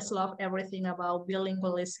I just love everything about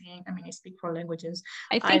bilingualism. I mean, I speak 4 languages.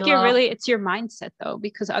 I think it's your mindset though,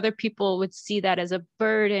 because other people would see that as a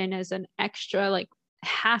burden, as an extra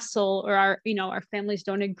hassle, or our families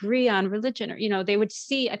don't agree on religion, or, they would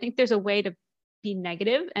see, I think there's a way to be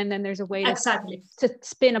negative, and then there's a way to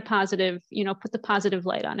spin a positive, put the positive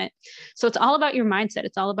light on it. So it's all about your mindset.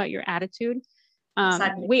 It's all about your attitude.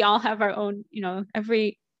 We all have our own,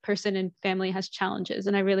 every person and family has challenges.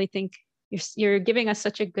 And I really think you're giving us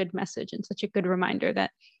such a good message and such a good reminder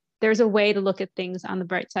that there's a way to look at things on the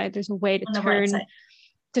bright side. There's a way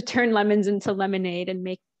to turn lemons into lemonade and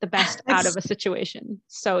make the best out of a situation.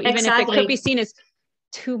 So even if it could be seen as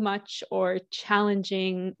too much or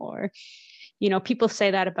challenging, or, people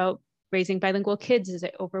say that about raising bilingual kids. Is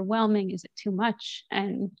it overwhelming? Is it too much?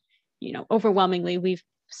 And, overwhelmingly,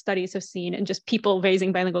 studies have seen, and just people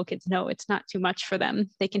raising bilingual kids know it's not too much for them.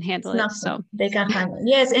 They can handle it. So they can handle it.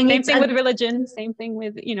 Yes. And same thing with religion, same thing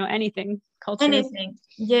with, anything, culture. Anything.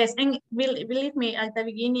 Yes. And believe me, at the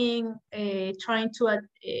beginning, trying to,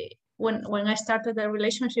 when I started a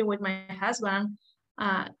relationship with my husband,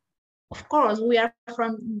 of course, we are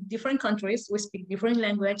from different countries. We speak different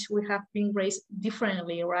language. We have been raised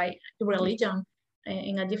differently, right? Religion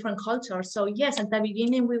in a different culture. So yes, at the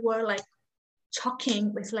beginning, we were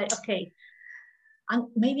talking. It's okay,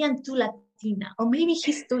 maybe I'm too Latina, or maybe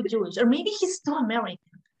he's too Jewish, or maybe he's too American.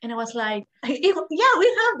 And I was like, yeah,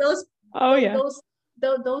 we have those. Oh yeah,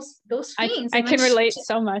 those things. I can relate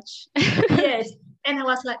so much. Yes, and I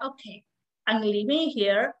was like, okay, I'm living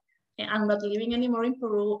here, and I'm not living anymore in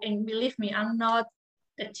Peru. And believe me, I'm not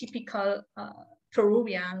the typical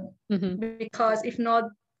Peruvian, because if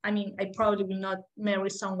not, I mean, I probably will not marry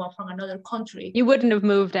someone from another country. You wouldn't have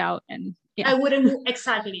moved out, and I wouldn't move,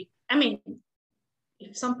 exactly. I mean,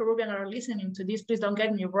 if some Peruvians are listening to this, please don't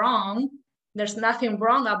get me wrong. There's nothing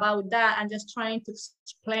wrong about that. I'm just trying to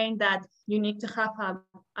explain that you need to have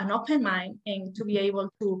an open mind and to be able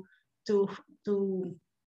to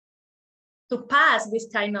pass this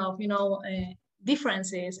kind of,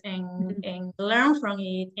 differences and learn from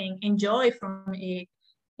it and enjoy from it.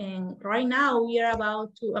 And right now we are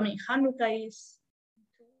about to, Hanukkah is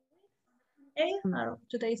 8,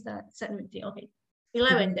 today is the 17th, okay,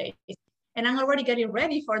 11 days. And I'm already getting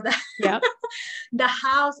ready for that. Yeah. The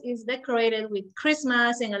house is decorated with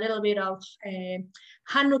Christmas and a little bit of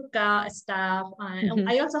Hanukkah stuff.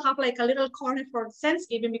 I also have like a little corner for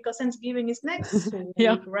Thanksgiving, because Thanksgiving is next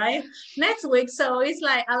week, right? Next week. So it's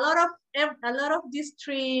like a lot of these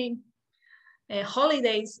 3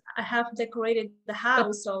 holidays I have decorated the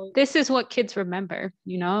house. So this is what kids remember,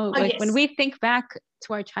 like when we think back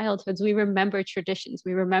to our childhoods, we remember traditions,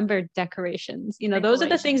 we remember decorations, those are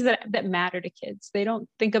the things that matter to kids. They don't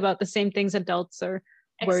think about the same things adults are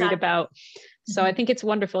worried about. So I think it's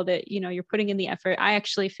wonderful that you're putting in the effort. I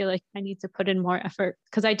actually feel like I need to put in more effort,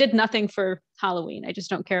 because I did nothing for Halloween. I just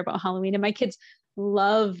don't care about Halloween, and my kids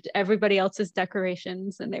loved everybody else's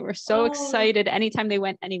decorations, and they were so excited anytime they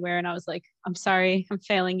went anywhere. And I was like, I'm sorry, I'm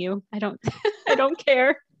failing you. I don't I don't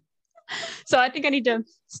care. So I think I need to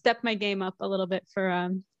step my game up a little bit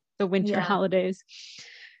for the winter holidays.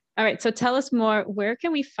 All right, so tell us more. Where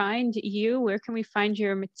can we find you? Where can we find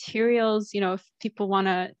your materials? If people want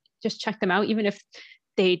to just check them out, even if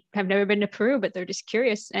they have never been to Peru, but they're just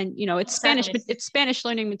curious. And it's Spanish, but it's Spanish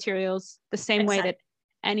learning materials the same way that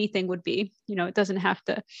anything would be. It doesn't have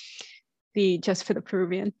to be just for the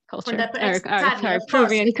Peruvian culture or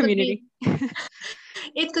Peruvian community.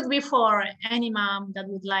 It could be for any mom that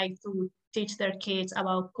would like to teach their kids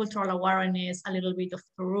about cultural awareness, a little bit of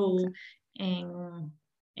Peru, and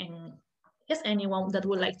just anyone that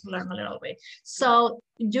would like to learn a little bit. So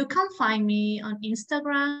you can find me on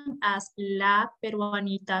Instagram as La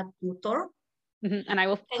Peruanita Tutor. And I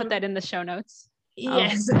will put that in the show notes.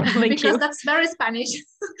 Yes, because that's very Spanish.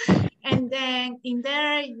 And then in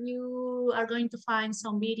there, you are going to find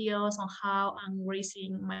some videos on how I'm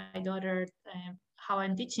raising my daughter, how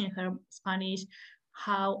I'm teaching her Spanish,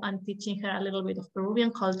 how I'm teaching her a little bit of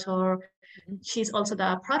Peruvian culture. She's also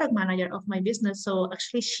the product manager of my business. So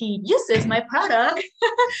actually she uses my product.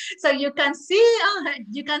 So you can see,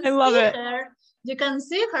 you can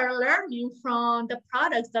see her learning from the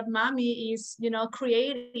products that mommy is,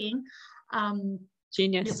 creating.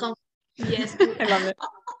 Genius. Yes. I love it.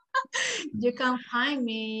 You can find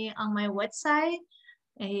me on my website.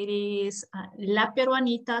 It is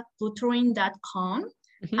laperuanitatutoring.com.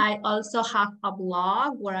 I also have a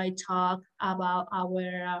blog where I talk about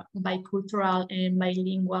our bicultural and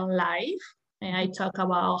bilingual life. And I talk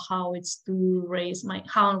about how I'm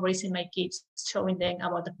raising my kids, showing them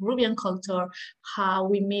about the Peruvian culture, how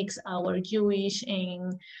we mix our Jewish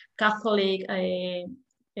and Catholic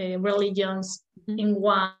religions in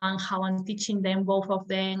one, how I'm teaching them both of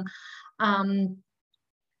them.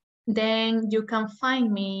 Then you can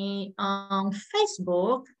find me on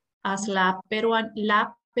Facebook as La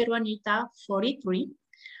Peruanita 43.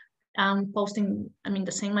 I'm posting,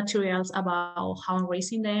 the same materials about how I'm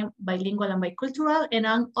raising them, bilingual and bicultural. And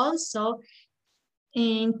I'm also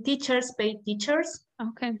in Paid Teachers.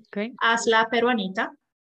 Okay, great. As La Peruanita,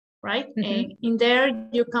 right? And in there,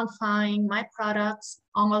 you can find my products.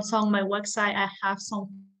 Also on my website, I have some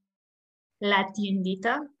La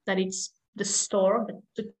Tiendita, that is the store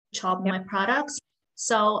to shop my products.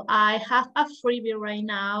 So I have a freebie right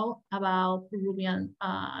now about Peruvian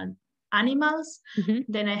animals.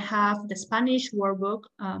 Then I have the Spanish workbook.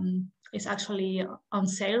 It's actually on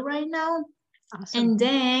sale right now. Awesome. And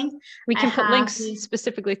then we can put links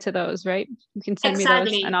specifically to those, right? You can send me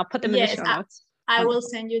those and I'll put them in the show notes. I will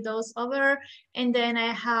send you those over. And then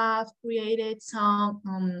I have created some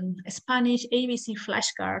Spanish ABC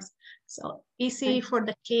flashcards. So easy for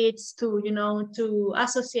the kids to, to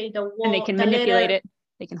associate the word. And they can manipulate it.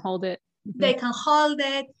 They can hold it. They can hold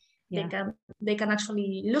it. Yeah. They can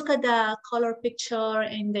actually look at the color picture,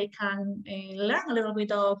 and they can learn a little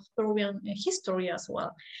bit of Peruvian history as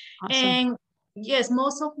well. Awesome. And yes,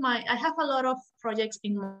 I have a lot of projects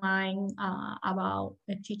in mind about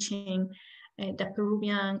teaching the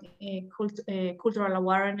Peruvian cultural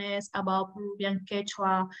awareness, about Peruvian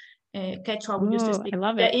Quechua. Quechua, we used to speak. I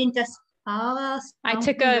love it. I sounds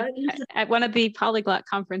took good. at one of the polyglot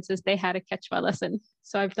conferences, they had a Quechua lesson.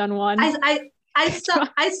 So I've done one. I saw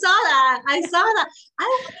that. I saw that. I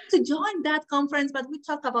wanted to join that conference, but we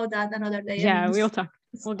talk about that another day. Yeah, we'll talk.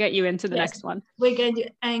 We'll get you into the yes, next one. We get you.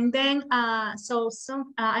 And then so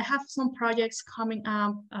some I have some projects coming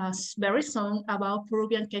up very soon about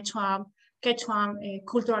Peruvian Quechua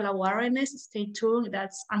cultural awareness. Stay tuned.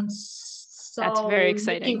 That's very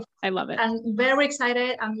exciting. I love it. I'm very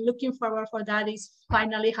excited. I'm looking forward for that. It's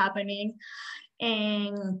finally happening.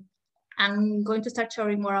 And I'm going to start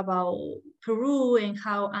sharing more about Peru and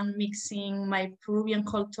how I'm mixing my Peruvian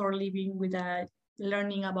culture living with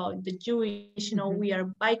learning about the Jewish, we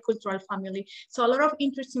are bicultural family. So a lot of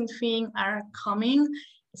interesting things are coming.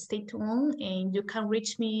 Stay tuned, and you can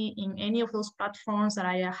reach me in any of those platforms that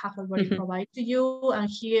I have already provided to you. And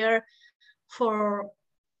here for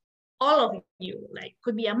all of you, like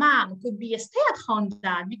could be a mom, could be a stay-at-home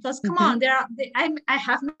dad, because come on, I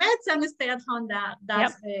have met some stay-at-home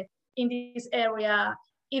dads in this area.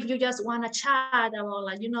 If you just want to chat about,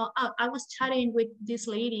 like, I was chatting with this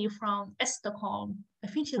lady from Stockholm. I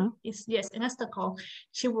think she is, yes, in Stockholm.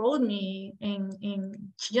 She wrote me and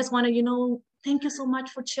she just wanted, thank you so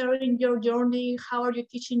much for sharing your journey. How are you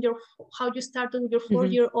teaching how you started with your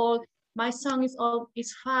 4-year-old? My son is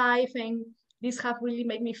 5, and this have really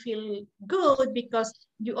made me feel good, because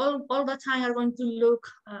you all the time are going to look,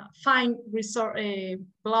 find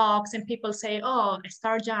blogs, and people say, oh,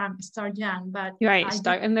 start young, but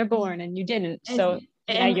and they're born, and you didn't. So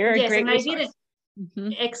you're a great resource.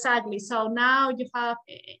 Exactly. So now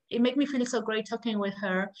it made me feel so great talking with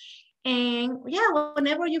her. And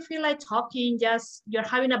whenever you feel like talking, just you're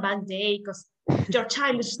having a bad day because your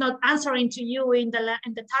child is not answering to you in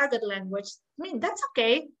the target language, I mean, that's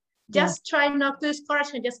okay. Just try not to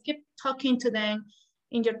discourage and just keep talking to them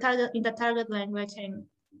in the target language, and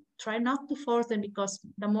try not to force them, because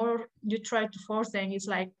the more you try to force them, it's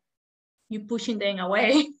like you're pushing them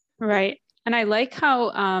away. Right. And I like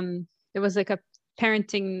how there was like a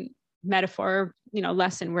parenting metaphor,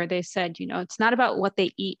 lesson where they said, it's not about what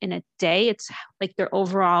they eat in a day. It's like their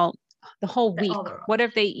overall, the whole week. What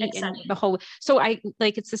have they eaten the whole? So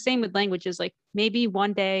it's the same with languages. Like maybe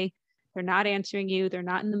one day they're not answering you, they're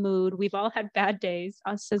not in the mood. We've all had bad days,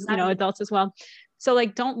 us as adults as well. So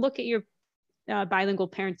like, don't look at your bilingual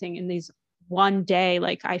parenting in these one day,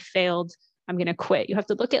 like I failed, I'm going to quit. You have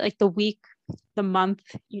to look at like the week, the month,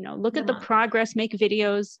 look at the progress, make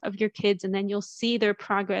videos of your kids, and then you'll see their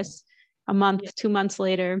progress a month, 2 months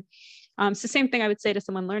later. It's the same thing I would say to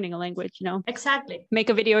someone learning a language, Exactly. Make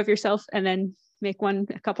a video of yourself and then make one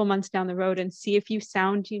a couple months down the road and see if you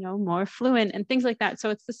sound, more fluent and things like that. So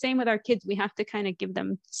it's the same with our kids. We have to kind of give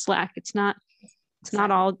them slack. It's not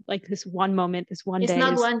all like this one moment, this one day. It's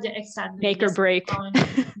not one day, exactly. Make or break.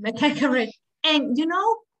 Make or break. And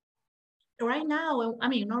right now, I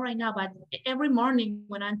mean, not right now, but every morning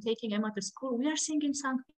when I'm taking Emma to school, we are singing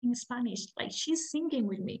something in Spanish. Like, she's singing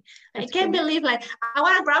with me. I can't believe, like, I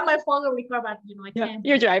want to grab my phone and record, but I can't.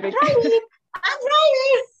 You're driving. I'm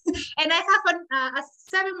driving. And I have a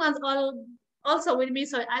 7-month-old also with me,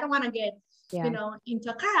 so I don't want to get, into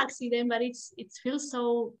a car accident, but it feels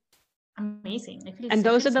so amazing. And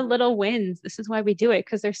those are the little wins. This is why we do it,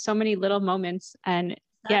 because there's so many little moments. And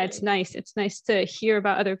it's nice. It's nice to hear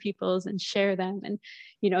about other people's and share them. And,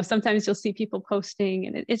 sometimes you'll see people posting,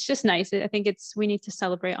 and it's just nice. I think we need to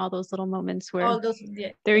celebrate all those little moments where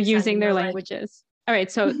they're using their languages. All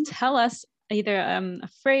right. So tell us either a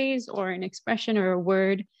phrase or an expression or a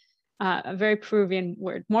word, a very Peruvian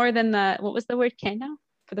word, more than what was the word, quena,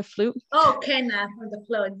 for the flute? Oh, quena for the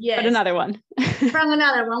flute, yes. But another one. From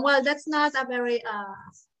another one. Well, that's not a very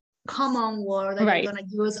common word that you're going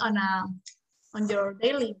to use on your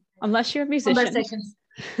daily unless you're a musician. Conversations.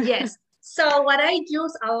 Yes. So what I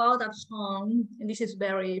use a lot at home, and this is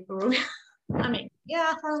very Peruvian,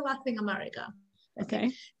 from Latin America.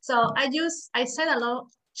 Okay. So I said a lot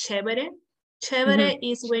chévere. Chévere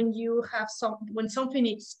is when you have when something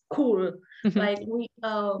is cool. Like we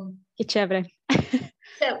Qué chévere.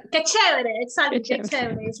 Qué chévere, exactly. Qué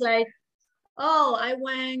chévere. It's like, oh,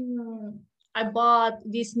 I bought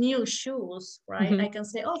these new shoes, right? I can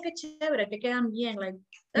say, oh, qué chévere, que quedan bien. Like,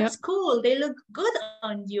 that's cool. They look good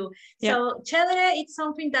on you. So chévere, it's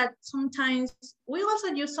something that sometimes we also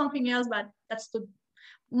use something else, but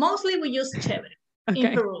mostly we use chévere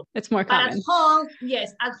in Peru. It's more common. But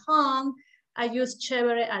at home, I use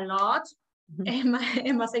chévere a lot. And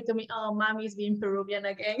Emma said to me, oh, mommy's being Peruvian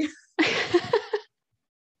again.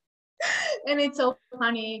 And it's so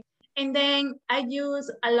funny. And then I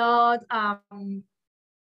use a lot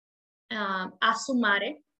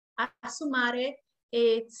asumare. Asumare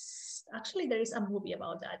it's actually, there is a movie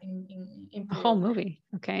about that in A Peru. whole movie.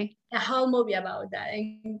 Okay. A whole movie about that.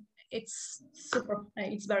 And it's super,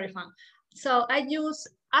 it's very fun. So I use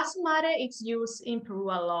asumare, it's used in Peru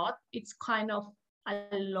a lot. It's kind of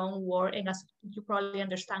a long word. And as you probably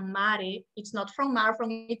understand, mare, it's not from mar, from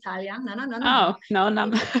Italian. No. Oh, no.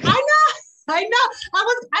 I know.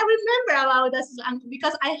 I remember about this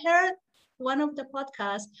because I heard one of the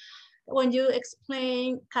podcasts when you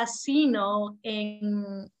explain casino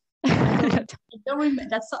in I don't remember.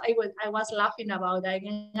 That's I was laughing about that.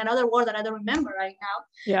 And another word that I don't remember right now.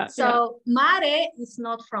 Yeah. So mare is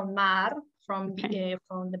not from mar, from Okay.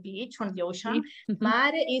 from the beach, from the ocean. Mm-hmm.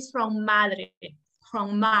 Mare is from madre,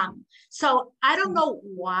 from mom. So I don't know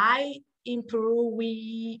why in Peru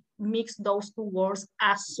we mix those two words,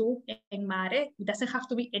 asu and mare. It doesn't have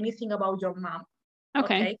to be anything about your mom.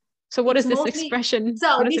 Okay. So what It's is this mostly, expression?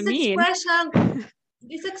 so What does this it mean?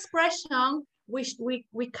 this expression,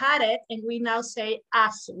 we cut it and we now say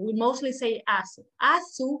asu. We mostly say asu.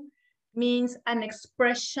 Asu means an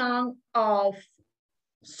expression of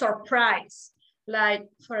surprise. Like,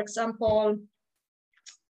 for example,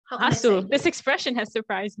 how can I say Asu, this expression has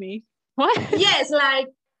surprised me. What? Yes, like,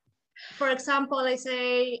 for example, I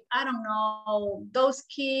say, I don't know, those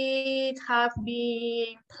kids have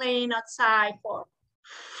been playing outside for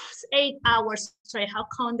 8 hours straight. How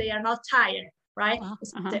come they are not tired, right? Wow.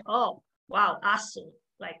 Say, oh, wow, asu.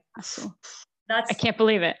 Like, Asu. that's, I can't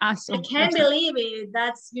believe it. Asu. I can't believe it.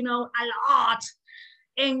 That's, a lot.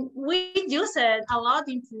 And we use it a lot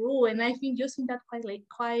in Peru, and I've been using that quite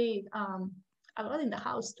a lot in the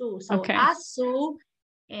house too. So okay. asu,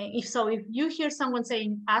 if you hear someone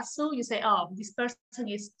saying asu, you say, oh, this person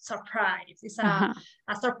is surprised. It's a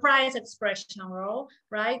surprise expression,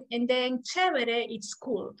 right? And then chévere, it's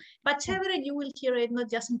cool. But chévere, you will hear it not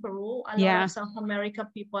just in Peru. A lot of South American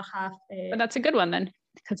people have. But that's a good one then,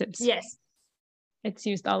 because it's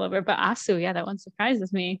used all over. But asu, yeah, that one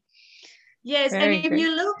surprises me. Yes, and if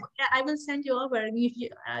you look, I will send you over. And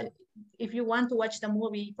if you want to watch the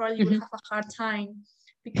movie, probably you will have a hard time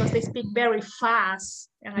because they speak very fast,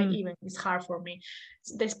 and it's hard for me.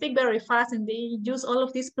 They speak very fast, and they use all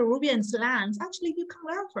of these Peruvian slangs. Actually, you can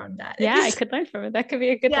learn from that. Yeah, I could learn from it. That could be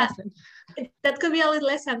a good lesson. That could be a good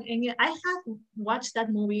lesson. And I have watched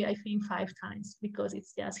that movie, I think, 5 times because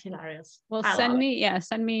it's just hilarious. Well, send me. I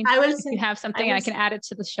will. If you have something, I can add it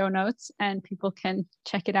to the show notes, and people can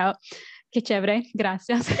check it out. Qué chévere.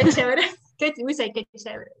 Gracias. Qué chévere. We say qué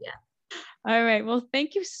chévere. Yeah. All right. Well,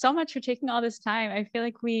 thank you so much for taking all this time. I feel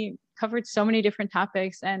like we covered so many different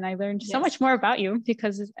topics, and I learned so much more about you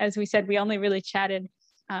because, as we said, we only really chatted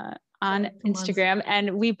on Instagram,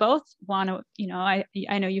 and we both want to,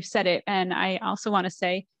 I know you've said it, and I also want to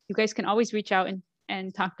say, you guys can always reach out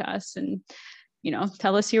and talk to us and,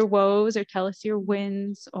 tell us your woes or tell us your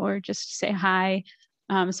wins or just say hi.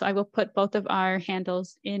 So I will put both of our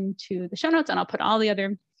handles into the show notes, and I'll put all the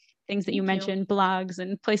other things that you mentioned, blogs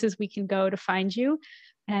and places we can go to find you.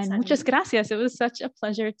 And muchas gracias. It was such a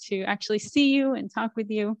pleasure to actually see you and talk with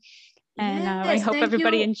you. And I hope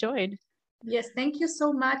everybody enjoyed. Yes, thank you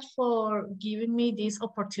so much for giving me this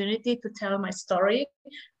opportunity to tell my story.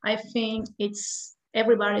 I think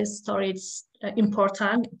everybody's story is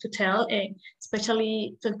important to tell, and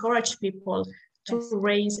especially to encourage people to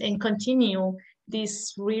raise and continue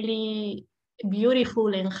this really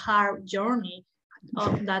beautiful and hard journey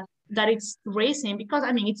of that it's raising, because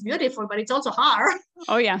it's beautiful, but it's also hard.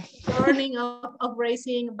 Oh yeah. Learning of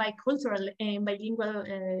raising bicultural and bilingual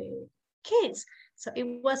kids. So it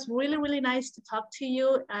was really, really nice to talk to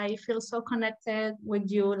you. I feel so connected with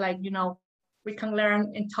you. Like, we can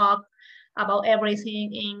learn and talk about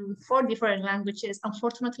everything in 4 different languages.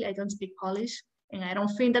 Unfortunately, I don't speak Polish, and I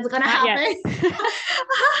don't think that's gonna happen.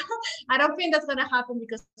 I don't think that's gonna happen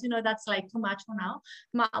because that's like too much for now.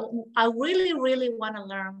 I really, really want to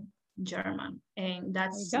learn German, and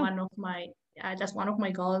that's one of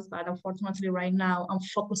my goals. But unfortunately, right now I'm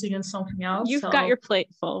focusing on something else. You've got your plate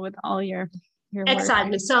full with all your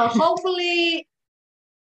exactly. work. So hopefully,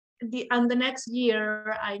 the next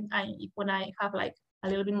year, when I have like a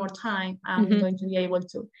little bit more time, I'm going to be able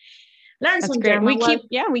to learn some German.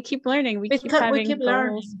 We keep learning. We keep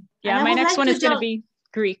learning. Yeah, my next one is going to be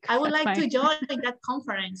Greek. I would like to join that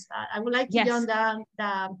conference. I would like to join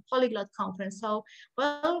the Polyglot conference. So,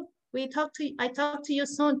 well, I talk to you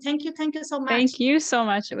soon. Thank you so much. Thank you so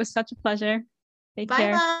much. It was such a pleasure. Take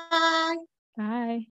care. Bye. Bye.